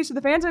slap in the face to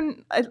the fans.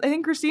 And I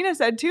think Christina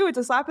said too, it's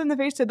a slap in the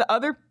face to the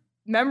other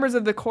members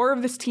of the core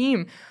of this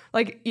team.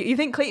 Like, you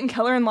think Clayton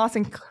Keller and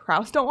Lawson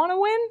Crouse don't want to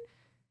win?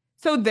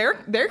 So they're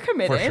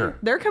committed. For sure.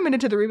 They're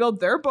committed to the rebuild.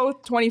 They're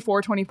both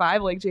 24,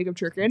 25, like Jakob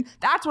Chychrun.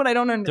 That's what I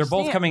don't understand.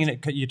 They're both coming in.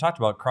 You talked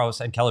about Crouse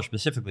and Keller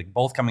specifically,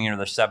 both coming into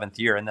their 7th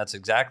year, and that's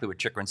exactly what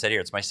Chychrun said here.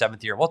 It's my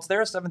 7th year. Well, it's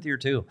their 7th year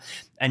too.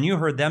 And you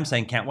heard them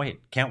saying, can't wait,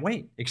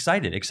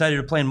 excited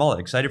to play in Mullet,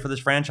 excited for this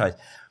franchise.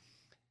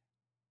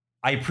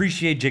 I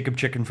appreciate Jakob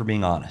Chychrun for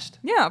being honest.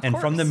 Yeah, of course. And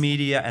from the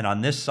media and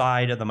on this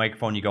side of the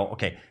microphone, you go,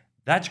 okay,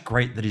 that's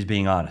great that he's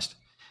being honest.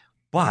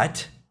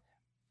 But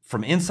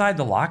from inside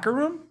the locker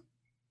room,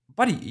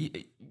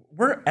 buddy,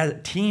 we're a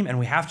team and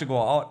we have to go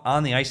out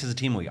on the ice as a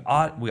team. We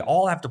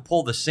all have to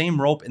pull the same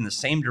rope in the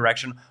same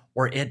direction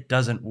or it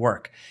doesn't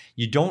work.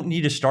 You don't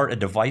need to start a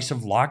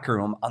divisive locker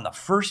room on the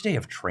first day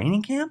of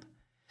training camp.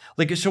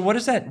 Like, so what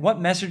is that?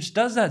 What message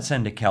does that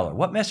send to Keller?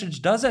 What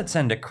message does that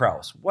send to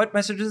Crouse? What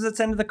message does it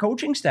send to the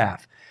coaching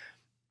staff?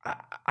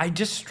 I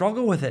just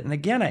struggle with it. And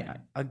again, I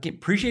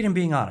appreciate him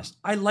being honest.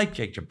 I like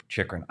Jakob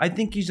Chychrun. I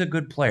think he's a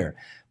good player,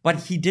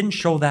 but he didn't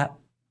show that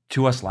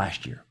to us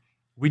last year.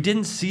 We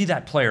didn't see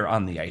that player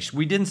on the ice.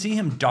 We didn't see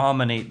him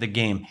dominate the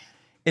game.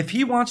 If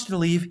he wants to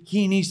leave,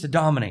 he needs to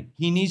dominate.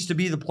 He needs to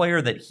be the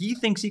player that he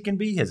thinks he can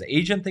be, his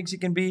agent thinks he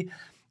can be,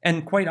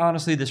 and quite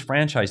honestly, this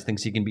franchise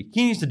thinks he can be.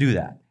 He needs to do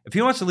that. If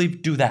he wants to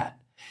leave, do that.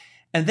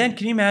 And then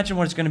can you imagine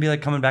what it's going to be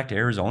like coming back to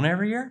Arizona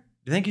every year?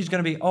 Do you think he's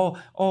going to be,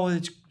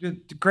 it's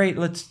great,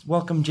 let's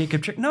welcome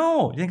Jakob Chychrun?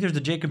 No. Do you think there's a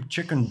Jakob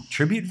Chychrun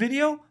tribute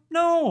video?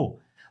 No.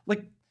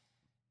 Like,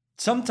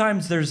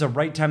 sometimes there's a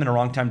right time and a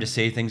wrong time to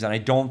say things, and I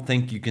don't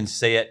think you can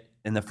say it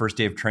in the first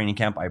day of training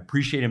camp. I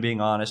appreciate him being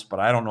honest, but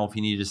I don't know if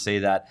he needed to say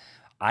that.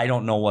 I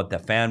don't know what the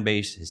fan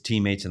base, his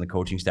teammates, and the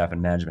coaching staff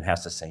and management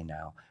has to say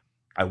now.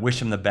 I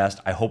wish him the best.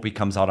 I hope he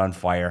comes out on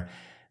fire,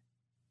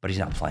 but he's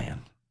not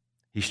playing.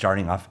 He's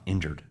starting off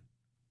injured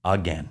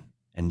again.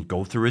 And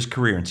go through his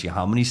career and see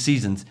how many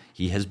seasons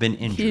he has been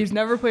injured. He's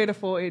never played a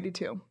full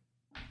 82.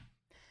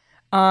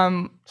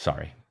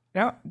 Sorry.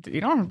 No,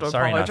 you don't have to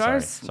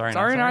apologize.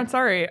 Sorry, not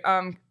sorry.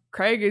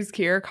 Craig is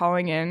here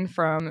calling in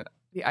from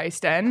the Ice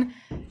Den.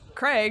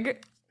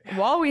 Craig,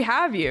 while we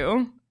have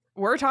you,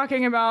 we're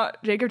talking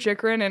about Jakob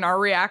Chychrun and our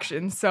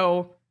reactions.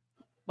 So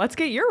let's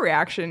get your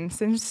reaction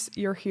since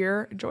you're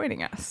here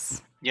joining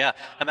us. Yeah,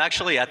 I'm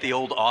actually at the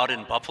old Odd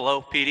in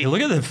Buffalo, Petey. Hey,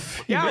 look at the...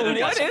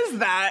 what is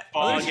that?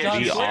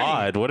 The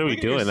Odd? What are we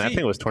doing? That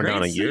thing was torn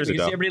down years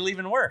ago. You see everybody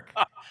leaving work.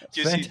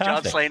 Do you see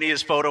John Slaney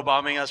is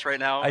photobombing us right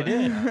now? I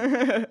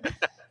did.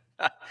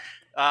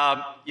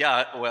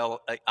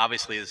 Well,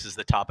 obviously this is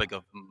the topic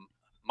of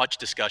much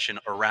discussion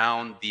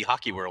around the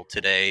hockey world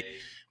today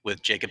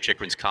with Jakob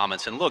Chychrun's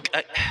comments. And look,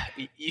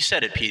 you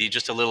said it, Petey,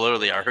 just a little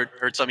earlier. I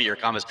heard some of your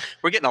comments.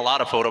 We're getting a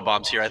lot of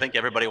photobombs here. I think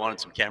everybody wanted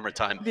some camera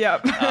time.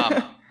 Yep.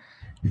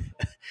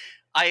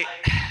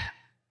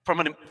 From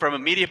a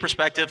media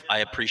perspective, I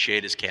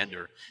appreciate his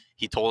candor.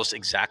 He told us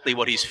exactly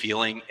what he's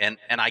feeling, and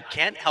I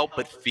can't help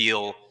but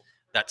feel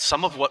that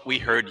some of what we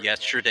heard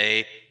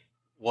yesterday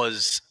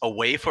was a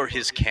way for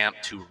his camp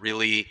to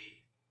really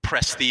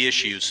press the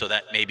issue so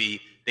that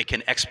maybe they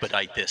can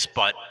expedite this.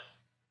 But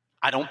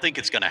I don't think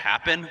it's going to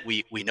happen.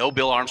 We know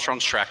Bill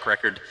Armstrong's track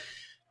record.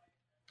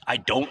 I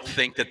don't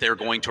think that they're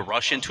going to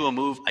rush into a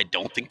move. I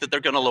don't think that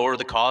they're going to lower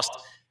the cost.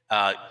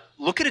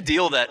 Look at a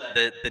deal that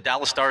the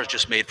Dallas Stars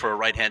just made for a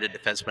right-handed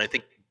defenseman. I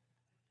think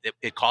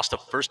it cost a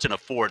first and a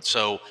fourth.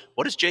 So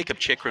what is Jakob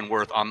Chychrun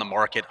worth on the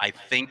market? I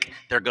think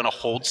they're going to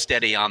hold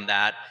steady on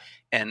that.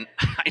 And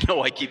I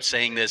know I keep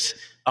saying this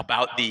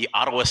about the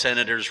Ottawa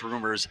Senators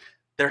rumors.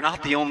 They're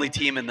not the only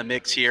team in the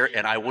mix here,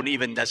 and I wouldn't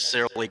even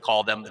necessarily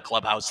call them the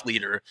clubhouse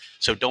leader.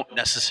 So don't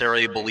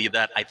necessarily believe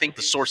that. I think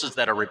the sources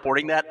that are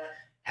reporting that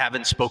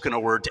haven't spoken a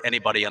word to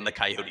anybody on the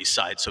Coyotes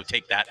side. So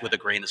take that with a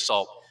grain of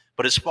salt.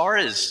 But as far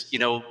as,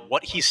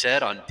 what he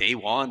said on day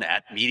one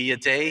at Media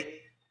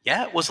Day,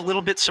 yeah, it was a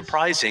little bit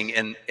surprising.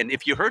 And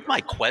if you heard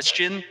my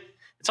question,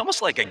 it's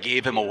almost like I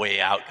gave him a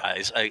way out,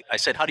 guys. I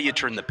said, how do you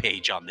turn the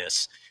page on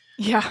this?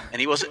 Yeah. And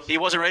he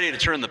wasn't ready to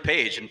turn the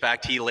page. In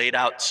fact, he laid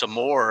out some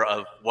more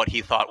of what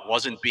he thought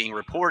wasn't being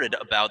reported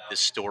about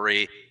this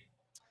story.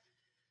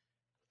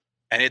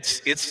 And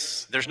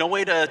there's no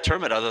way to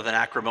term it other than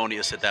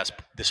acrimonious at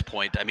this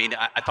point. I mean,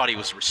 I thought he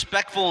was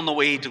respectful in the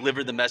way he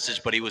delivered the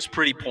message, but he was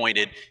pretty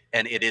pointed.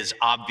 And it is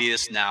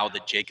obvious now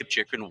that Jakob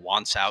Chychrun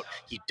wants out.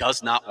 He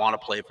does not want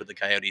to play for the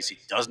Coyotes. He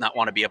does not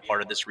want to be a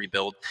part of this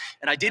rebuild.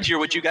 And I did hear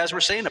what you guys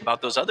were saying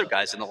about those other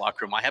guys in the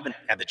locker room. I haven't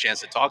had the chance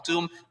to talk to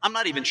them. I'm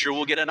not even sure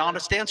we'll get an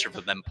honest answer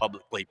from them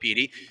publicly,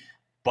 Petey.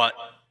 But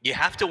you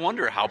have to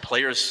wonder how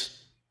players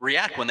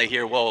react when they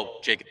hear, well,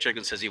 Jakob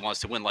Chychrun says he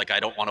wants to win, like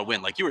I don't want to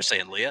win. Like you were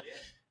saying, Leah,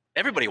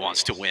 everybody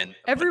wants to win.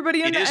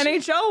 Everybody in the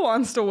NHL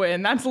wants to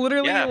win. That's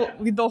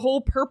literally the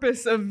whole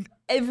purpose of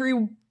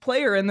every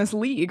player in this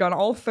league on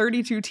all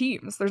 32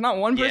 teams. There's not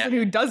one person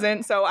who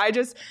doesn't. So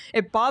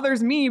it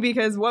bothers me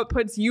because what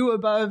puts you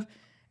above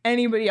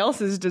anybody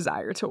else's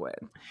desire to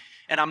win?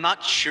 And I'm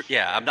not sure.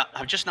 Yeah,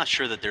 I'm just not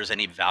sure that there's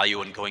any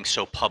value in going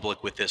so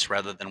public with this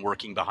rather than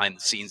working behind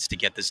the scenes to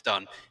get this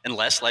done.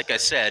 Unless, like I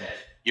said,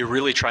 you're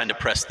really trying to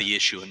press the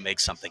issue and make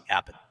something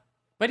happen.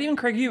 But even,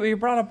 Craig, you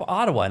brought up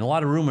Ottawa and a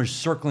lot of rumors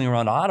circling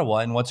around Ottawa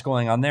and what's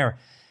going on there.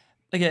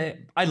 Like,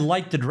 I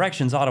like the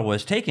directions Ottawa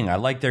is taking. I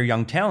like their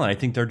young talent. I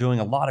think they're doing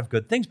a lot of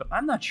good things, but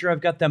I'm not sure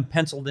I've got them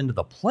penciled into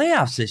the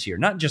playoffs this year.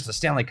 Not just a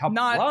Stanley Cup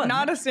run.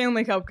 Not a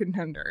Stanley Cup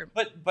contender.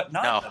 But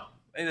not... No.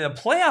 The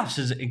playoffs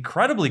is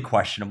incredibly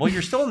questionable.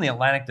 You're still in the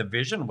Atlantic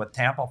Division with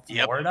Tampa,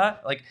 Florida,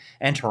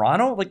 and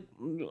Toronto,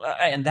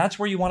 and that's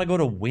where you want to go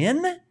to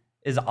win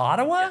is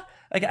Ottawa.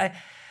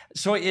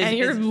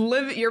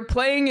 You're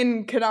playing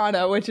in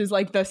Canada, which is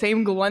like the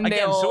same Glendale.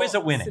 Again, so is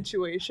it winning?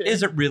 Situation.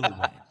 Is it really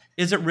winning?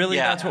 Is it really?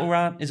 That's what we're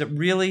on. Is it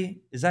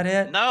really? Is that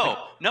it?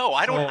 No,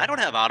 I don't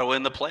have Ottawa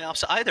in the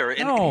playoffs either.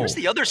 And here's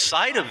the other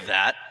side of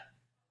that.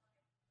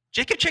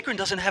 Jakob Chychrun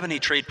doesn't have any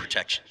trade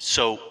protection.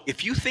 So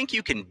if you think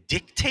you can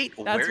dictate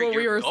where you're going... That's what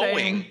we were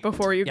saying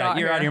before you got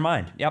here. You're out of your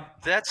mind.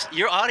 Yep.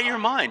 You're out of your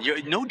mind.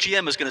 No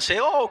GM is going to say,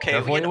 oh, okay.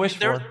 What you wish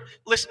for.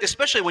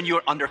 Especially when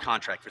you're under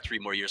contract for 3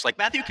 more years. Like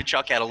Matthew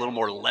Tkachuk had a little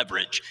more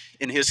leverage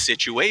in his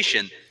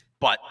situation.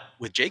 But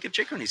with Jakob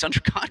Chychrun, he's under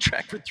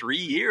contract for 3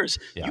 years.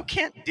 Yeah. You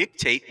can't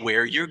dictate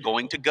where you're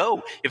going to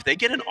go. If they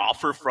get an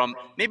offer from...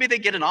 Maybe they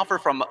get an offer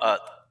from...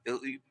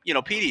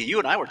 Petey, you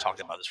and I were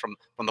talking about this from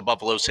the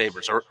Buffalo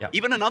Sabres or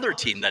even another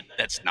team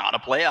that's not a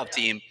playoff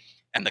team.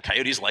 and the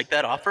Coyotes like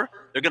that offer,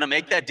 they're going to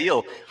make that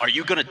deal. Are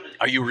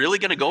you really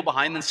going to go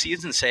behind the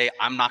scenes and say,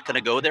 I'm not going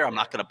to go there, I'm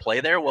not going to play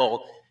there?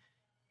 Well,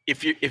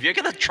 if you're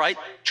going to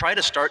try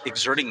to start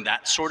exerting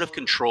that sort of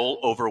control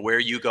over where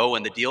you go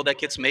and the deal that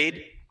gets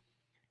made,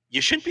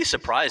 you shouldn't be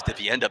surprised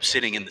if you end up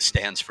sitting in the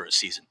stands for a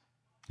season.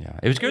 Yeah,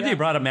 it was good that you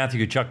brought up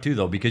Matthew Tkachuk too,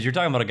 though, because you're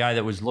talking about a guy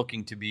that was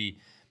looking to be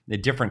in a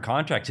different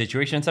contract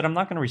situation and said, I'm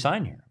not going to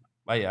resign here.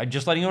 I'm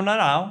just letting you know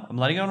now. I'm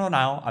letting you know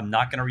now. I'm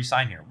not going to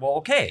resign here. Well,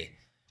 okay.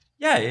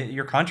 Yeah,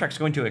 your contract's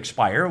going to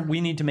expire.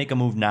 We need to make a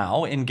move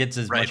now and get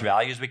as much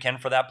value as we can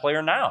for that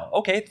player now.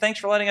 Okay, thanks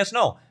for letting us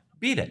know.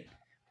 Beat it.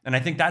 And I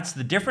think that's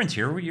the difference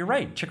here. You're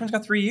right. Chychrun's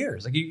got 3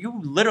 years. Like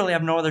you literally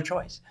have no other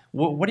choice.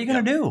 What are you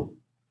going to do?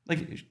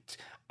 Like,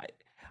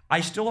 I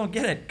still don't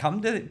get it.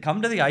 Come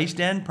to the ice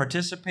den,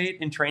 participate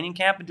in training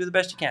camp, and do the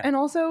best you can. And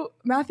also,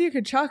 Matthew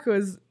Tkachuk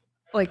was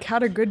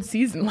had a good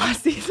season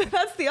last season.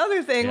 That's the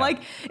other thing. Yeah.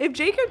 Like, if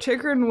Jakob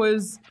Chychrun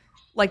was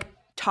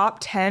top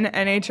 10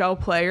 NHL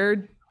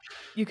player,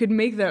 you could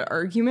make that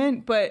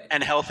argument,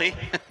 and healthy.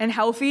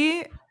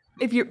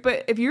 If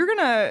you're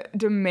gonna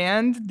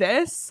demand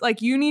this,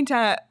 you need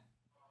to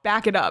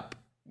back it up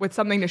with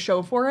something to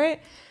show for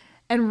it.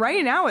 And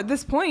right now, at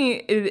this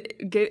point,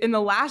 in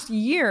the last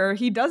year,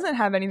 he doesn't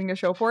have anything to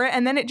show for it,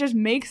 and then it just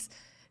makes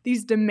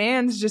these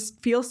demands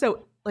just feel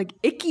so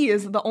icky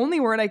is the only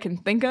word I can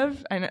think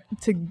of and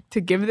to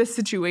give this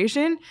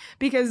situation,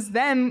 because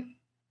then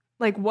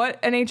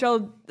what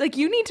NHL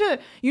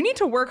you need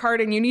to work hard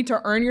and you need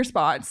to earn your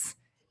spots,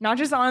 not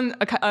just on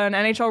an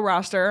NHL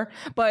roster,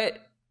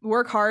 but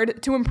work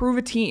hard to improve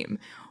a team.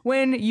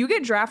 When you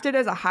get drafted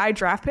as a high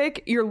draft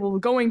pick, you're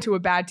going to a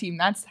bad team.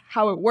 That's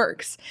how it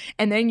works.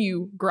 And then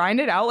you grind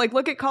it out.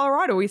 Look at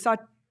Colorado. We saw,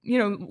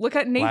 look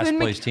at Nathan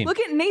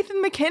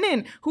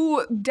MacKinnon,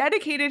 who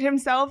dedicated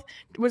himself,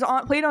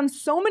 played on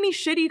so many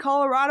shitty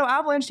Colorado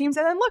Avalanche teams,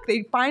 and then look,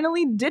 they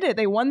finally did it.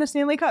 They won the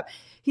Stanley Cup.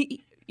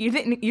 You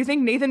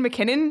think Nathan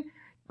MacKinnon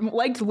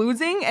liked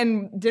losing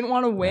and didn't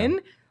want to win? Yeah.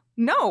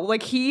 No,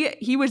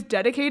 he was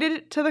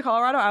dedicated to the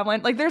Colorado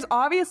Avalanche. There's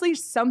obviously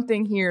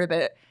something here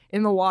that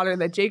in the water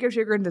that Jakob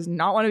Chychrun does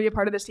not want to be a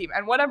part of this team.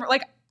 And whatever,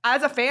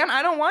 as a fan,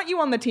 I don't want you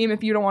on the team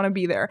if you don't want to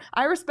be there.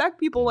 I respect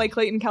people like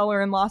Clayton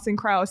Keller and Lawson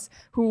Krause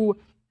who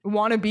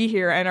want to be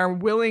here and are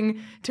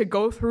willing to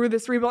go through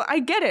this rebuild. I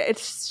get it. It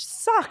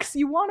sucks.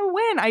 You want to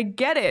win. I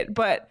get it.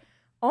 But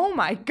oh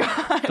my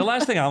God. The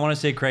last thing I want to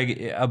say,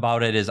 Craig,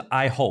 about it is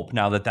I hope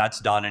now that that's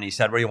done and he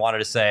said what he wanted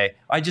to say.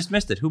 I just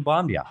missed it. Who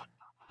bombed you?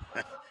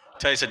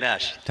 Tyson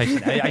Nash.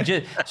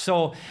 Nasher.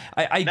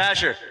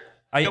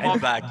 Come on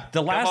back.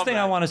 The last thing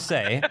I want to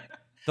say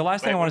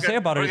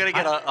about it is... We're going to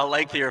get a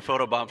lengthier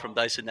photo bomb from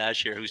Dyson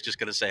Nash here, who's just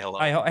going to say hello.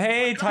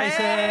 Hey,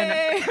 Tyson.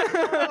 Hey,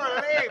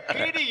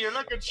 Petey, you're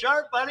looking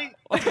sharp, buddy.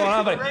 What's going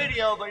on, buddy?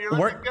 Radio, but you're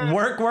looking good.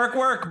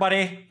 Work,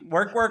 buddy.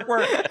 Work.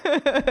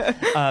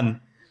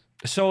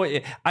 So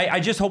I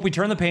just hope we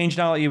turn the page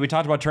now. We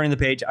talked about turning the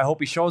page. I hope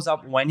he shows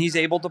up when he's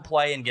able to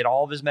play and get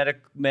all of his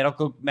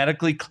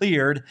medically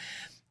cleared,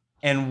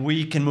 and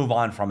we can move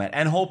on from it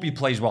and hope he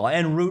plays well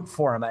and root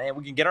for him. And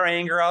we can get our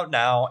anger out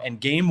now. And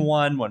game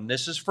one, when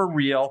this is for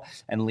real,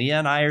 and Leah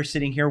and I are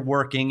sitting here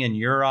working and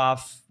you're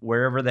off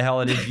wherever the hell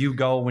it is you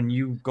go when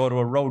you go to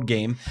a road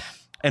game.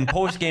 And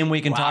post-game,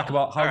 we can talk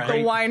about how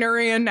great... The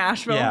winery in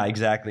Nashville. Yeah,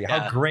 exactly.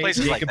 Yeah, how great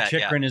Jakob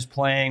Chychrun is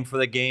playing for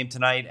the game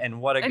tonight,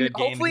 and what a good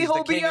game. Hopefully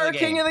he'll be our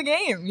king of the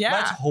game. Yeah.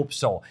 Let's hope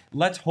so.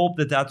 Let's hope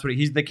that's what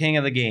he's the king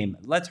of the game.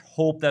 Let's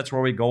hope that's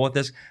where we go with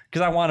this,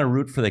 because I want to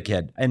root for the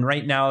kid. And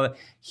right now,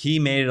 he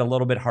made it a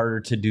little bit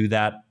harder to do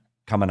that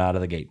coming out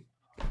of the gate.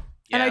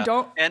 Yeah. And I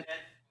don't...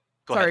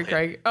 Sorry,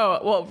 Craig. Oh,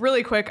 well,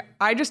 really quick.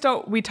 I just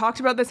don't... We talked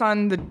about this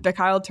on the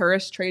Kyle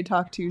Turris Trade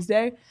Talk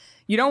Tuesday.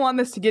 You don't want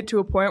this to get to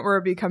a point where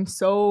it becomes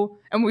so,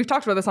 and we've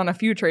talked about this on a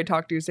few Trade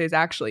Talk Tuesdays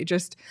actually,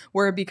 just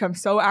where it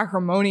becomes so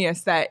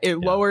acrimonious that it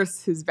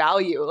lowers his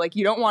value.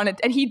 You don't want it.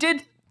 And he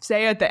did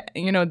say at the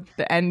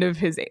end of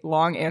his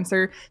long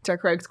answer to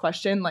Craig's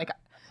question,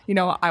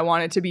 I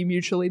want it to be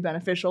mutually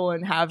beneficial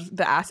and have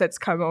the assets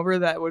come over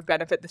that would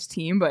benefit this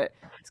team. But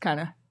it's kind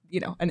of,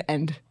 an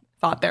end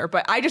thought there.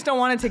 But I just don't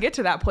want it to get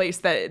to that place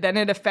that then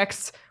it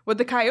affects what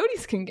the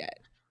Coyotes can get.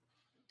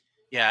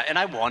 Yeah. And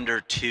I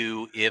wonder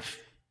too,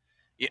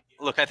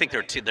 look, I think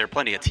there are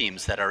plenty of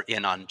teams that are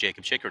in on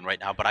Jakob Chychrun right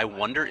now, but I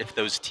wonder if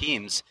those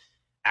teams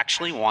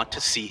actually want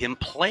to see him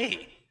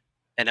play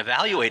and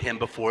evaluate him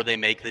before they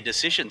make the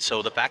decision.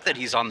 So the fact that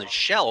he's on the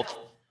shelf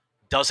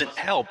doesn't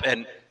help.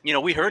 And,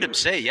 we heard him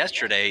say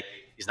yesterday,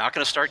 he's not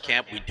going to start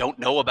camp. We don't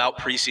know about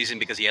preseason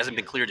because he hasn't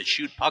been cleared to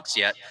shoot pucks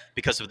yet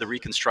because of the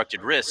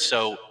reconstructed wrist.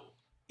 So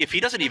if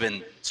he doesn't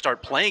even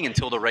start playing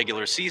until the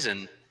regular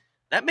season,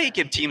 that may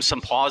give teams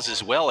some pause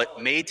as well. It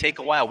may take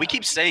a while. We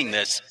keep saying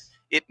this.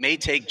 It may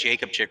take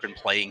Jakob Chychrun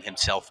playing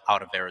himself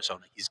out of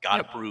Arizona. He's got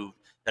to prove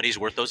that he's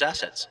worth those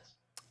assets.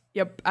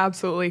 Yep,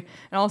 absolutely.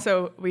 And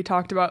also, we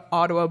talked about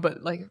Ottawa,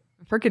 but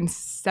freaking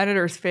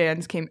Senators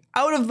fans came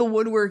out of the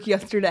woodwork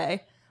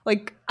yesterday.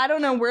 I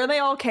don't know where they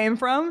all came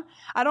from.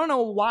 I don't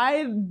know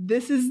why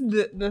this is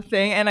the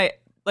thing. And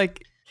it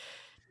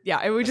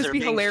would just be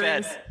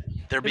hilarious.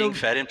 They're being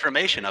fed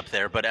information up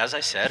there. But as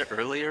I said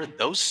earlier,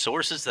 those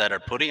sources that are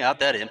putting out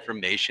that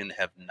information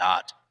have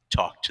not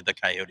talked to the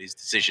Coyotes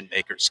decision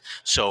makers.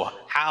 So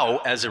how,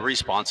 as a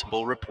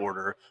responsible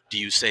reporter, do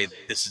you say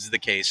this is the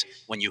case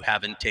when you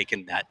haven't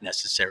taken that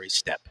necessary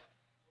step?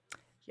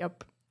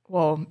 Yep.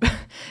 Well,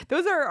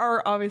 those are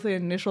our obviously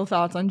initial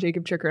thoughts on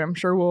Jakob Chychrun. I'm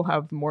sure we'll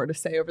have more to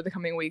say over the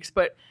coming weeks.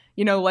 But,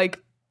 like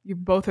you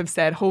both have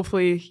said,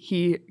 hopefully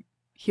he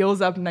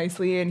heals up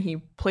nicely and he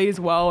plays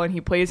well and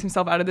he plays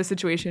himself out of the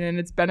situation, and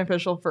it's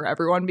beneficial for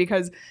everyone,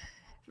 because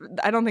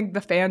I don't think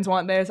the fans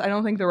want this. I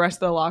don't think the rest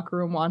of the locker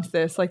room wants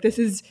this. Like, this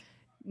is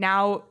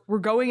now we're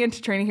going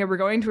into training camp. We're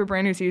going to a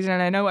brand new season.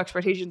 And I know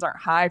expectations aren't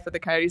high for the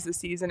Coyotes this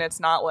season. It's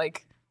not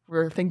like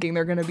we're thinking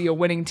they're going to be a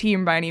winning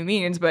team by any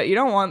means, but you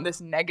don't want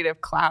this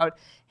negative cloud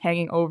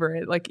hanging over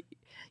it. Like,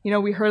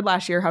 we heard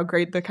last year how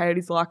great the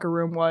Coyotes locker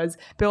room was.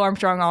 Bill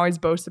Armstrong always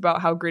boasts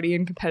about how gritty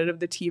and competitive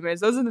the team is.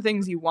 Those are the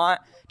things you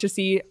want to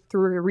see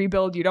through a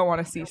rebuild. You don't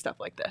want to see stuff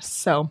like this.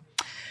 So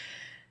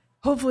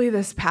hopefully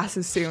this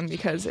passes soon,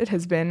 because it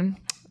has been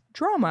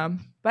drama.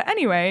 But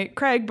anyway,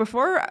 Craig,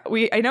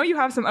 I know you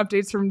have some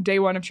updates from day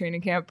one of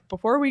training camp.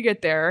 Before we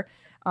get there,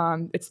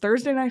 it's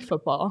Thursday Night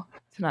Football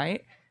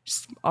tonight.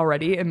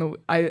 Already, and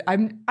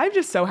I'm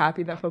just so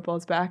happy that football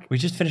is back. We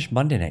just finished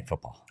Monday Night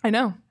Football. I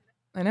know.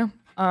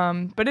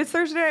 But it's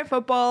Thursday Night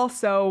Football,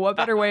 so what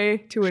better way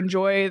to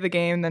enjoy the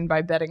game than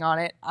by betting on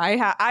it?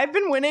 I've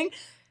been winning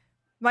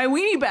my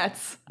weenie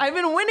bets. I've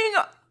been winning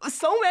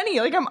so many.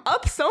 Like, I'm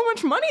up so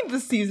much money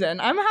this season.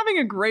 I'm having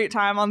a great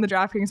time on the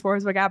DraftKings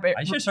Sportsbook app.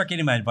 I should start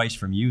getting my advice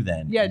from you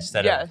then,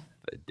 instead of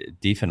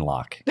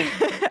Diefenlock.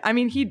 I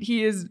mean,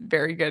 he is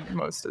very good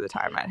most of the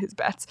time at his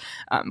bets.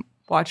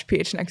 Watch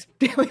PHNX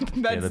Daily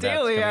Bets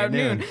Daily at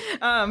noon.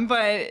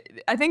 But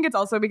I think it's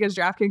also because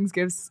DraftKings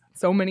gives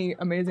so many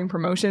amazing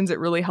promotions. It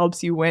really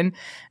helps you win.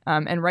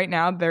 And right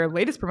now, their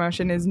latest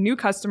promotion is new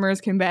customers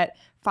can bet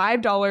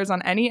 $5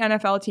 on any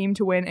NFL team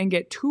to win and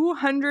get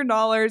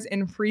 $200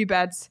 in free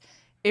bets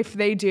if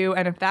they do.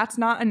 And if that's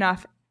not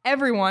enough,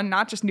 everyone,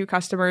 not just new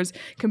customers,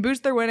 can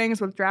boost their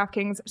winnings with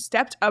DraftKings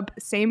stepped up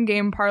same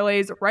game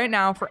parlays. Right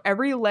now, for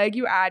every leg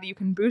you add, you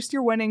can boost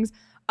your winnings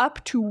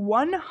up to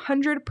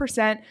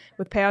 100%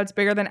 with payouts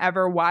bigger than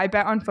ever. Why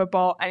bet on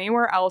football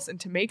anywhere else? And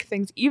to make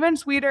things even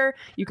sweeter,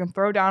 you can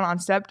throw down on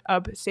stepped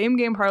up same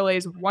game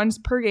parlays once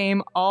per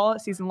game all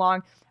season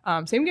long.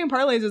 Same game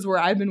parlays is where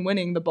I've been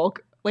winning the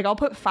bulk. Like, I'll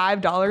put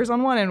 $5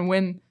 on one and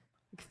win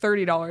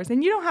 $30,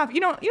 and you don't have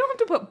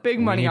to put big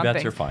money on things.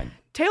 Bets are fine.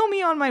 Tail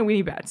me on my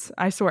weenie bets,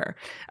 I swear.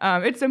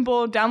 It's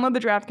simple. Download the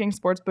DraftKings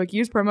Sportsbook.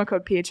 Use promo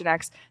code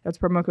PHNX. That's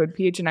promo code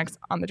PHNX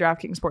on the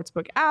DraftKings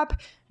Sportsbook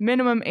app.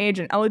 Minimum age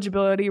and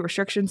eligibility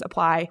restrictions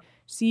apply.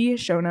 See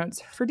show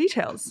notes for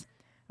details.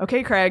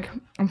 Okay, Craig,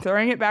 I'm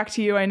throwing it back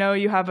to you. I know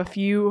you have a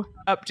few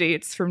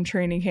updates from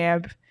training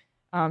camp,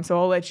 so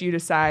I'll let you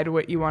decide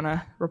what you want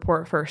to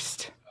report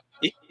first.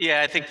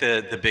 Yeah, I think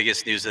the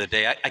biggest news of the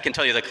day, I can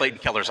tell you that Clayton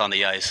Keller's on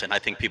the ice, and I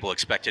think people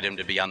expected him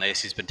to be on the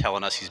ice. He's been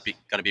telling us he's going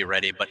to be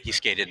ready, but he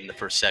skated in the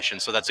first session,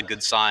 so that's a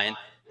good sign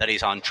that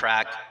he's on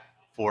track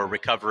for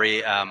recovery.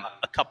 A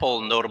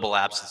couple notable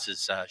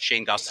absences.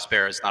 Shane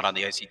Gostisbehere is not on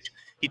the ice.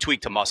 He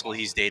tweaked a muscle.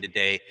 He's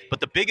day-to-day. But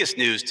the biggest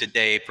news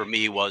today for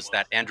me was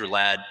that Andrew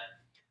Ladd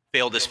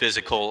failed his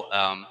physical.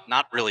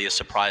 Not really a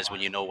surprise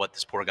when you know what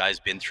this poor guy's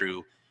been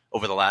through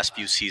over the last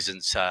few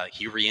seasons.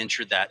 He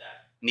re-injured that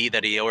knee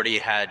that he already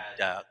had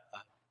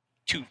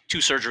two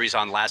surgeries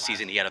on last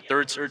season. He had a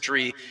third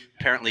surgery.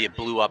 Apparently it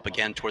blew up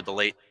again toward the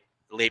late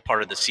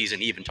part of the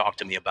season. He even talked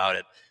to me about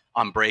it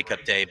on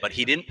breakup day, but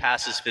he didn't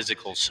pass his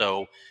physical.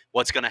 So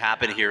what's going to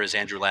happen here is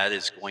Andrew Ladd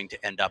is going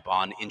to end up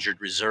on injured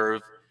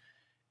reserve.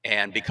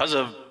 And because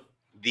of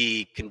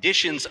the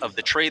conditions of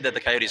the trade that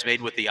the Coyotes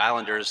made with the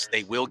Islanders,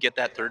 they will get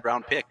that third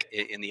round pick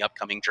in the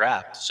upcoming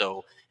draft.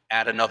 So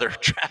add another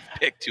draft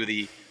pick to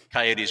the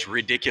Coyotes'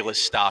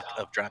 ridiculous stock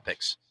of draft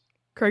picks.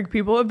 Craig,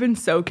 people have been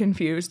so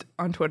confused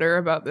on Twitter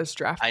about this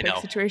draft pick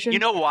situation. You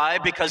know why?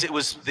 Because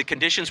the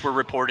conditions were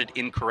reported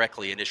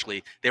incorrectly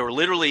initially. They were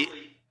literally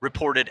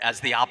reported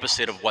as the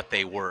opposite of what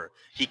they were.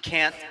 He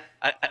can't,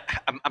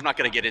 I'm not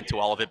going to get into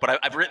all of it, but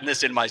I've written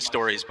this in my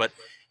stories, but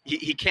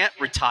he can't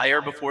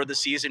retire before the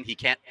season. He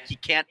can't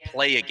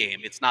play a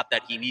game. It's not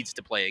that he needs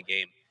to play a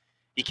game.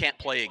 He can't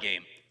play a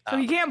game. So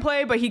he can't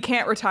play, but he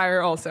can't retire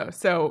also.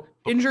 So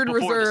injured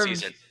reserve. The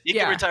season. He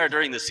can retire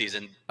during the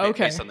season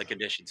based on the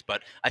conditions.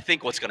 But I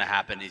think what's going to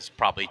happen is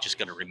probably just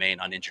going to remain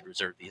on injured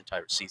reserve the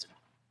entire season.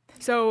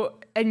 So,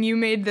 and you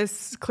made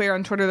this clear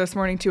on Twitter this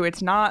morning too.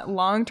 It's not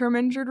long-term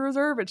injured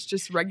reserve. It's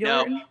just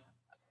regular. No,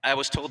 I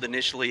was told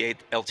initially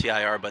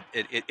LTIR, but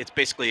it's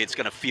basically, it's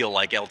going to feel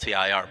like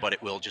LTIR, but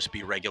it will just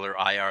be regular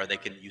IR. They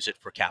can use it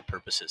for cap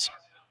purposes.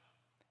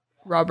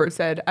 Robert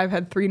said, I've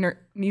had 3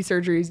 knee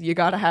surgeries. You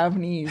got to have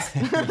knees.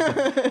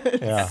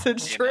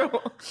 It's true.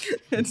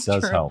 It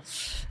does help.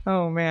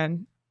 Oh,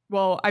 man.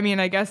 Well, I mean,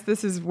 I guess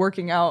this is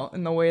working out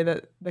in the way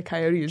that the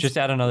Coyotes just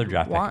add another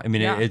draft pick. I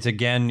mean, yeah. it's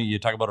again, you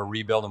talk about a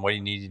rebuild and what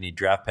you need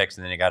draft picks,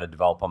 and then you got to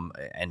develop them.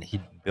 And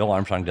Bill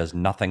Armstrong does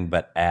nothing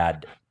but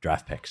add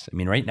draft picks. I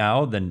mean, right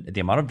now,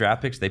 the amount of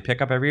draft picks they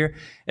pick up every year,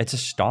 it's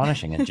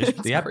astonishing. And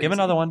just give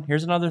another one.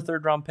 Here's another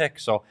 3rd round pick.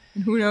 So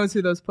and who knows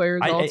who those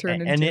players all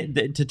turn into?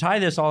 And to tie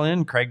this all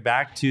in, Craig,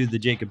 back to the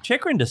Jacob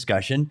Chychrun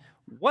discussion.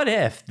 What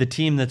if the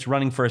team that's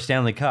running for a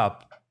Stanley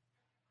Cup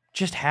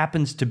just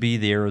happens to be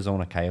the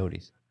Arizona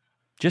Coyotes?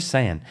 Just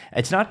saying.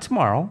 It's not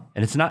tomorrow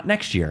and it's not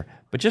next year,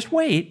 but just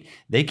wait.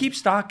 They keep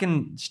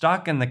stocking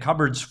the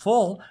cupboards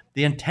full.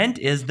 The intent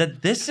is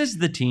that this is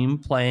the team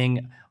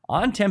playing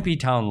on Tempe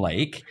Town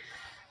Lake.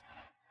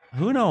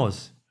 Who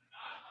knows?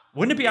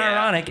 Wouldn't it be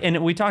ironic? And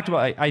I talked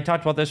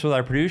about this with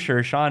our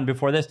producer, Sean,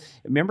 before this.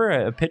 Remember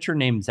a pitcher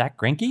named Zach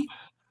Greinke?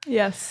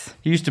 Yes.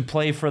 He used to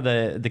play for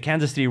the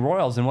Kansas City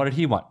Royals, and what did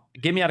he want?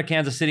 Get me out of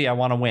Kansas City, I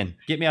want to win.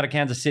 Get me out of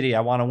Kansas City,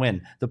 I want to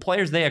win. The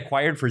players they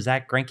acquired for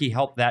Zach Greinke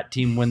helped that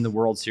team win the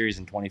World Series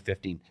in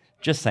 2015.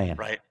 Just saying.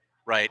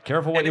 Right.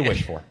 Careful what you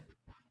wish for.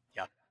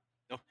 Yeah.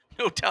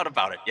 No doubt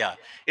about it. Yeah.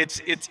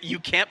 It's you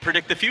can't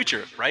predict the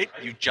future, right?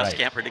 You just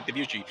can't predict the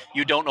future.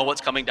 You don't know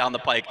what's coming down the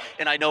pike.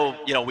 And I know,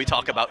 we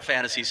talk about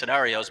fantasy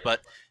scenarios,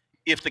 but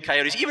even if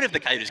the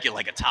Coyotes get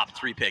like a top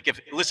 3 pick,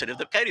 if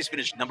the Coyotes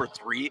finish number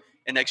 3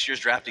 in next year's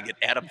draft and get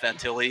Adam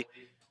Fantilli,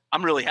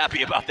 I'm really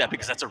happy about that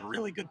because that's a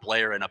really good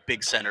player and a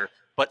big center.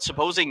 But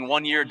supposing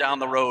 1 year down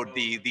the road,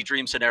 the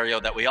dream scenario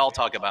that we all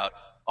talk about,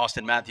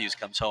 Austin Matthews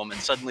comes home and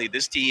suddenly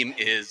this team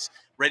is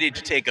ready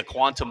to take a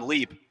quantum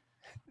leap.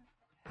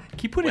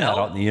 Keep putting that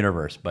out in the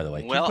universe, by the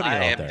way.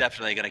 I am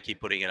definitely going to keep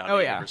putting it out in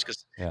the universe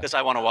because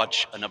I want to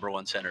watch a number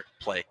 1 center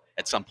play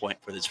at some point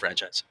for this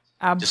franchise.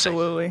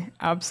 Absolutely.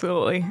 It's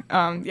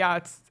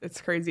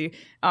crazy.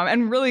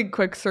 And really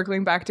quick,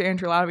 circling back to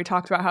Andrew Ladd, we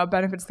talked about how it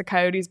benefits the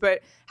Coyotes,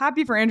 but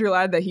happy for Andrew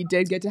Ladd that he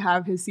did get to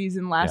have his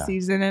season last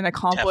season and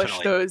accomplish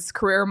those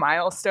career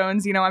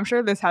milestones. I'm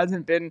sure it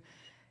hasn't.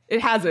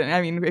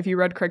 I mean, if you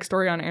read Craig's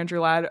story on Andrew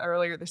Ladd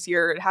earlier this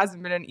year, it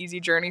hasn't been an easy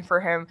journey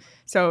for him.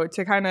 So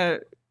to kind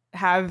of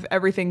have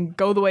everything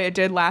go the way it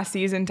did last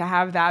season, to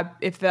have that,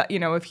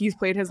 if he's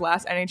played his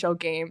last NHL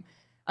game,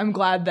 I'm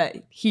glad that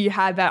he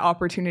had that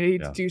opportunity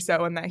to do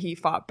so and that he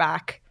fought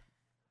back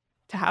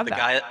to have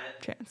that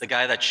chance. The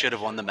guy that should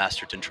have won the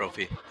Masterton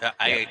Trophy.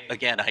 I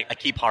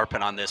keep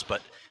harping on this,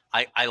 but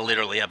I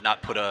literally have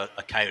not put a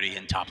Coyote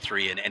in top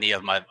 3 in any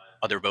of my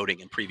other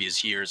voting in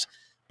previous years.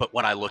 But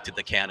when I looked at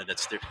the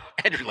candidates,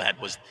 Andrew Ladd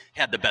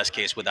had the best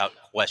case without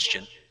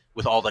question,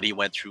 with all that he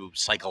went through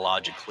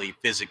psychologically,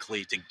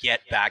 physically, to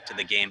get back to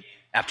the game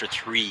after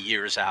 3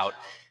 years out.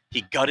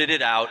 He gutted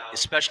it out,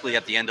 especially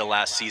at the end of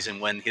last season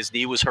when his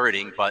knee was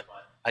hurting. But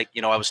I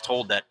was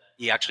told that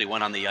he actually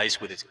went on the ice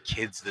with his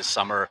kids this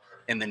summer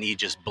and the knee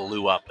just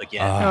blew up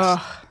again.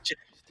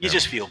 You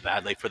just feel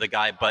badly for the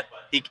guy, but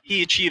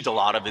he achieved a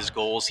lot of his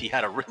goals. He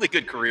had a really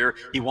good career.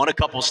 He won a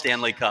couple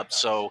Stanley Cups,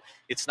 so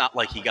it's not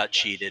like he got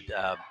cheated.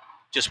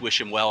 Just wish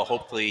him well.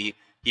 Hopefully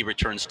he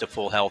returns to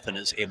full health and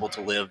is able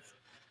to live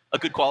a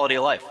good quality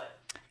of life.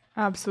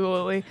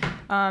 Absolutely.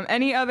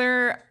 Any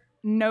other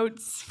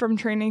notes from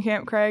training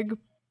camp, Craig?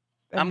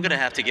 I'm going to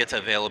have to get to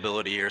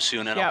availability here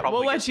soon, and I'll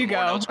probably let you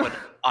go. Notes when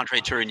Andre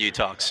Tourigny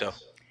talks. So.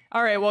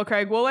 All right, well,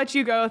 Craig, we'll let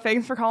you go.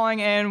 Thanks for calling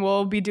in.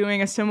 We'll be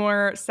doing a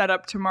similar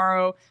setup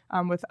tomorrow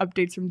with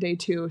updates from day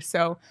 2.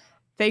 So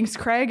thanks,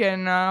 Craig,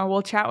 and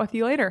we'll chat with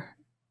you later.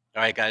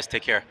 All right, guys,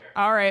 take care.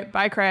 All right,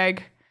 bye,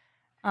 Craig.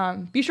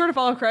 Be sure to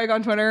follow Craig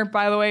on Twitter,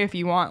 by the way, if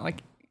you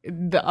want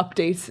the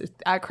updates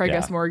at Craig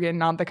S. Morgan,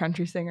 not the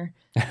country singer,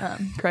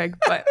 Craig.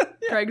 But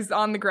Craig's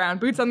on the ground,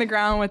 boots on the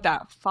ground with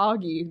that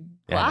foggy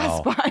glass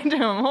behind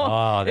him.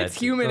 It's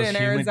humid in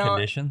Arizona.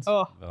 Conditions.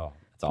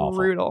 It's awful.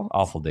 Brutal.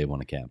 Awful day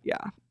one of camp. Yeah,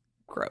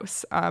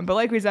 gross. But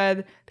like we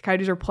said, the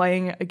Coyotes are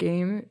playing a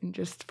game in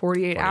just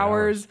 48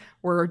 hours.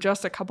 We're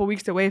just a couple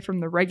weeks away from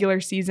the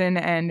regular season,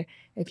 and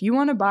if you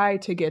want to buy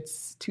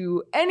tickets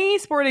to any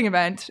sporting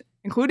event,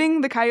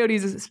 including the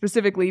Coyotes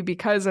specifically,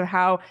 because of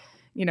how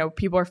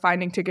people are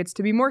finding tickets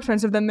to be more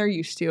expensive than they're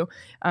used to.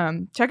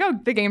 Check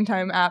out the Game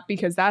Time app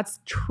because that's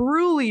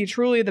truly,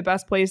 truly the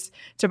best place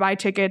to buy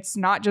tickets,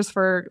 not just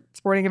for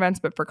sporting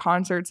events, but for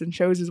concerts and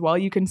shows as well.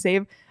 You can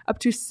save up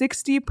to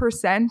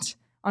 60%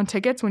 on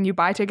tickets when you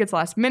buy tickets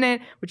last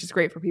minute, which is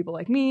great for people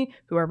like me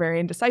who are very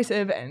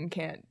indecisive and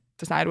can't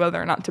decide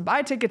whether or not to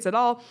buy tickets at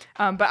all.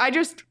 But I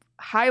just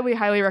highly,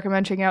 highly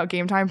recommend checking out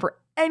Game Time for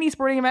any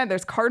sporting event.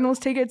 There's Cardinals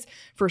tickets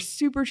for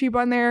super cheap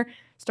on there.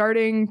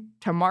 Starting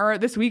tomorrow,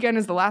 this weekend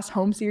is the last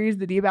home series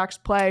the D-backs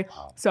play.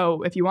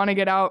 So if you want to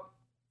get out,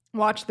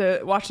 watch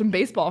some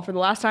baseball for the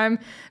last time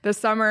this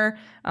summer,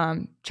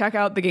 check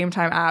out the Game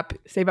Time app.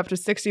 Save up to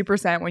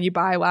 60% when you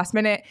buy last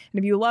minute. And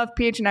if you love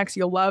PHNX,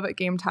 you'll love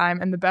Game Time.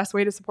 And the best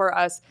way to support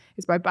us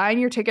is by buying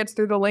your tickets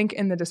through the link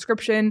in the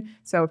description.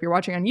 So if you're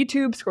watching on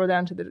YouTube, scroll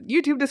down to the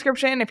YouTube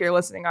description. If you're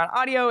listening on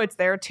audio, it's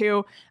there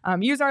too.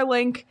 Use our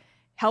link.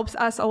 Helps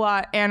us a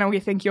lot. And we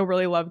think you'll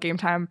really love Game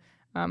Time.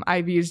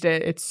 I've used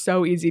it. It's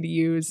so easy to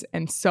use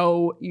and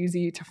so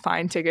easy to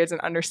find tickets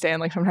and understand.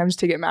 Like sometimes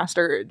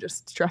Ticketmaster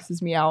just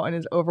stresses me out and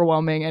is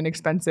overwhelming and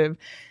expensive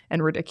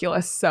and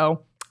ridiculous.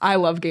 So I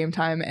love Game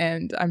Time,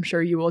 and I'm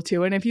sure you will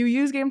too. And if you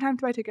use Game Time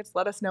to buy tickets,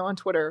 let us know on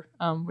Twitter.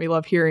 We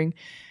love hearing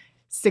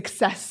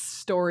success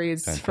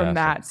stories from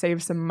that.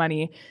 Save some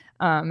money.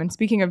 And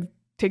speaking of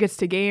tickets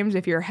to games,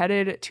 if you're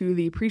headed to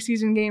the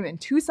preseason game in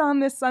Tucson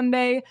this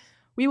Sunday,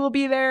 we will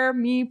be there.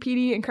 Me,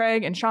 Petey, and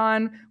Craig, and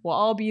Sean will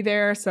all be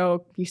there.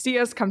 So if you see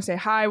us, come say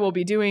hi. We'll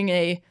be doing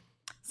a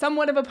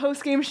somewhat of a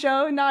post-game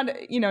show. Not our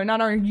usual.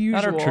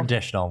 Not our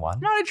traditional one.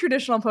 Not a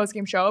traditional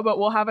post-game show, but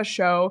we'll have a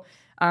show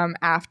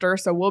after.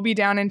 So we'll be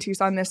down in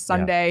Tucson this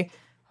Sunday. Yeah.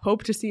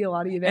 Hope to see a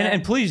lot of you there.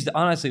 And please,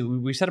 honestly,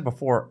 we said it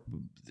before.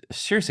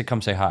 Seriously,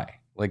 come say hi.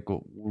 Like,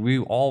 we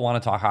all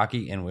want to talk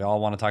hockey, and we all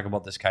want to talk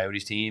about this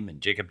Coyotes team and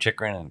Jacob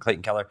Chychrun and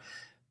Clayton Keller.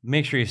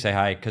 Make sure you say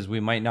hi, because we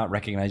might not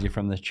recognize you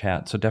from this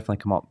chat. So definitely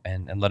come up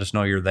and let us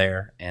know you're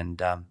there.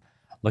 And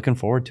looking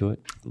forward to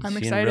it. I'm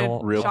excited.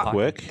 Real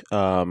quick,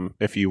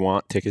 if you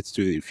want tickets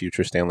to the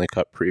future Stanley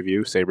Cup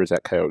preview, Sabres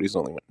at Coyotes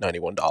only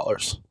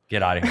 $91.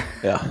 Get out of here.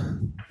 Yeah.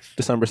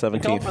 December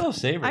 17th. Go for those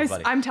Sabres,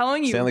 buddy. I'm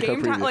telling you, Stanley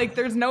Game Time, like,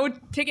 there's no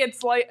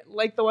tickets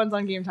like the ones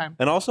on Game Time.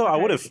 And also, I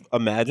would have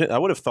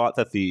thought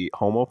that the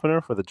home opener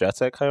for the Jets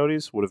at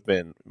Coyotes would have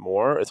been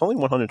more. It's only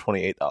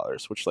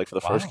 $128, which, like, for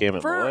the first game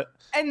in Mullet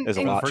is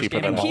a lot cheaper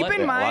than Keep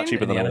in mind,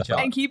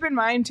 and keep in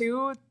mind,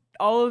 too,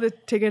 all of the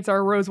tickets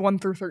are rows 1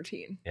 through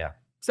 13. Yeah.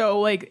 So,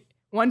 like,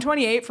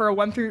 128 for a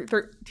 1 through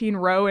 13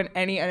 row in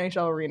any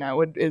NHL arena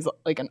is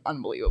like an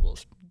unbelievable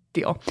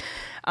deal.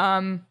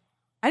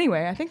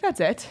 Anyway, I think that's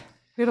it.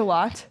 We had a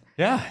lot.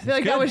 Yeah. I feel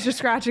like that was just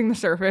scratching the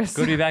surface.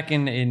 Good to be back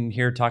in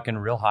here talking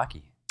real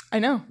hockey. I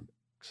know.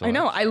 So I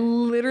know. I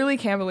literally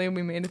can't believe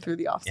we made it through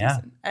the offseason.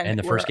 Yeah. And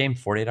the first game,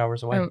 48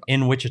 hours away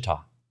in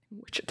Wichita.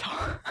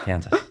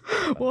 Kansas.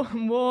 We're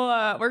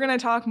going to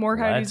talk more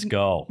Coyotes. Let's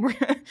go. We're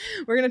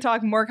going to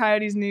talk more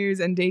Coyotes news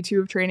and day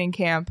 2 of training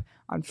camp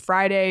on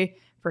Friday.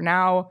 For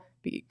now,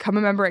 become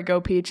a member at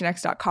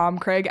gophnx.com.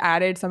 Craig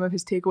added some of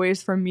his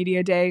takeaways from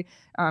Media Day.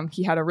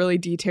 He had a really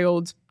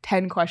detailed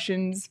 10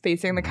 questions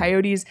facing the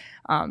Coyotes,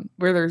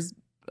 where there's,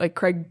 like,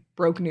 Craig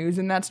broke news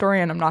in that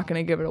story, and I'm not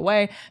going to give it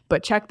away,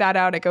 but check that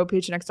out at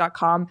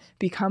gophnx.com.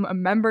 Become a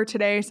member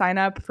today. Sign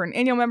up for an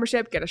annual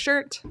membership. Get a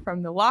shirt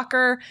from the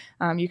locker.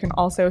 You can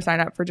also sign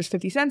up for just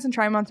 50 cents and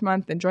try month to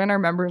month and join our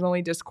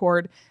members-only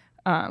Discord.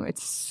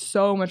 It's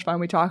so much fun.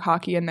 We talk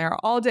hockey in there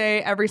all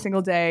day, every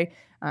single day.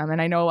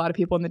 And I know a lot of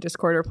people in the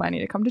Discord are planning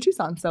to come to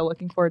Tucson. So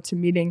looking forward to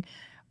meeting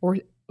a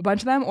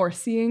bunch of them or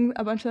seeing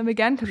a bunch of them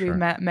again, because we've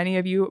met many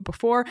of you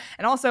before.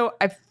 And also,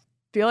 I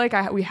feel like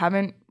we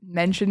haven't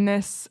mentioned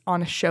this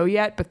on a show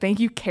yet, but thank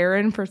you,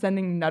 Karen, for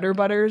sending Nutter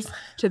Butters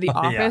to the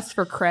office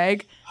for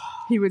Craig.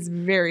 He was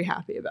very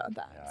happy about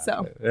that. Yeah,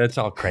 so that's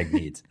all Craig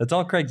needs. That's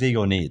all Craig's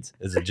ego needs,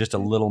 is just a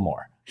little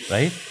more,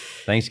 right?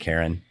 Thanks,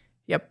 Karen.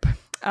 Yep.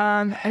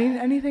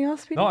 Anything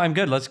else, Peter? No, I'm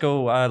good. Let's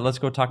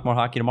go talk more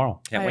hockey tomorrow.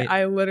 Can't wait.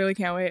 I literally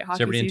can't wait.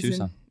 Hockey season. In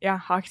Tucson. Yeah,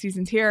 hockey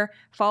season's here.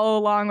 Follow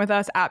along with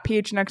us at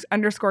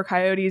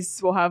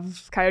PHNX_Coyotes. We'll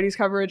have Coyotes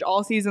coverage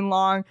all season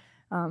long.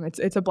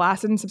 It's a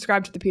blast. And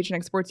subscribe to the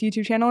PHNX Sports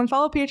YouTube channel and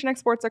follow PHNX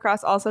Sports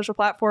across all social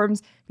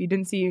platforms. If you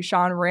didn't see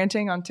Sean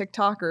ranting on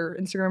TikTok or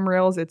Instagram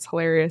Reels, it's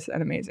hilarious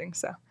and amazing.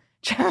 So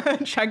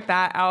check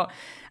that out.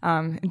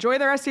 Enjoy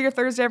the rest of your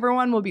Thursday,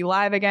 everyone. We'll be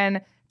live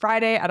again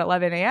Friday at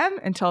 11 a.m.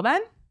 Until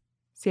then,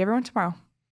 see everyone tomorrow.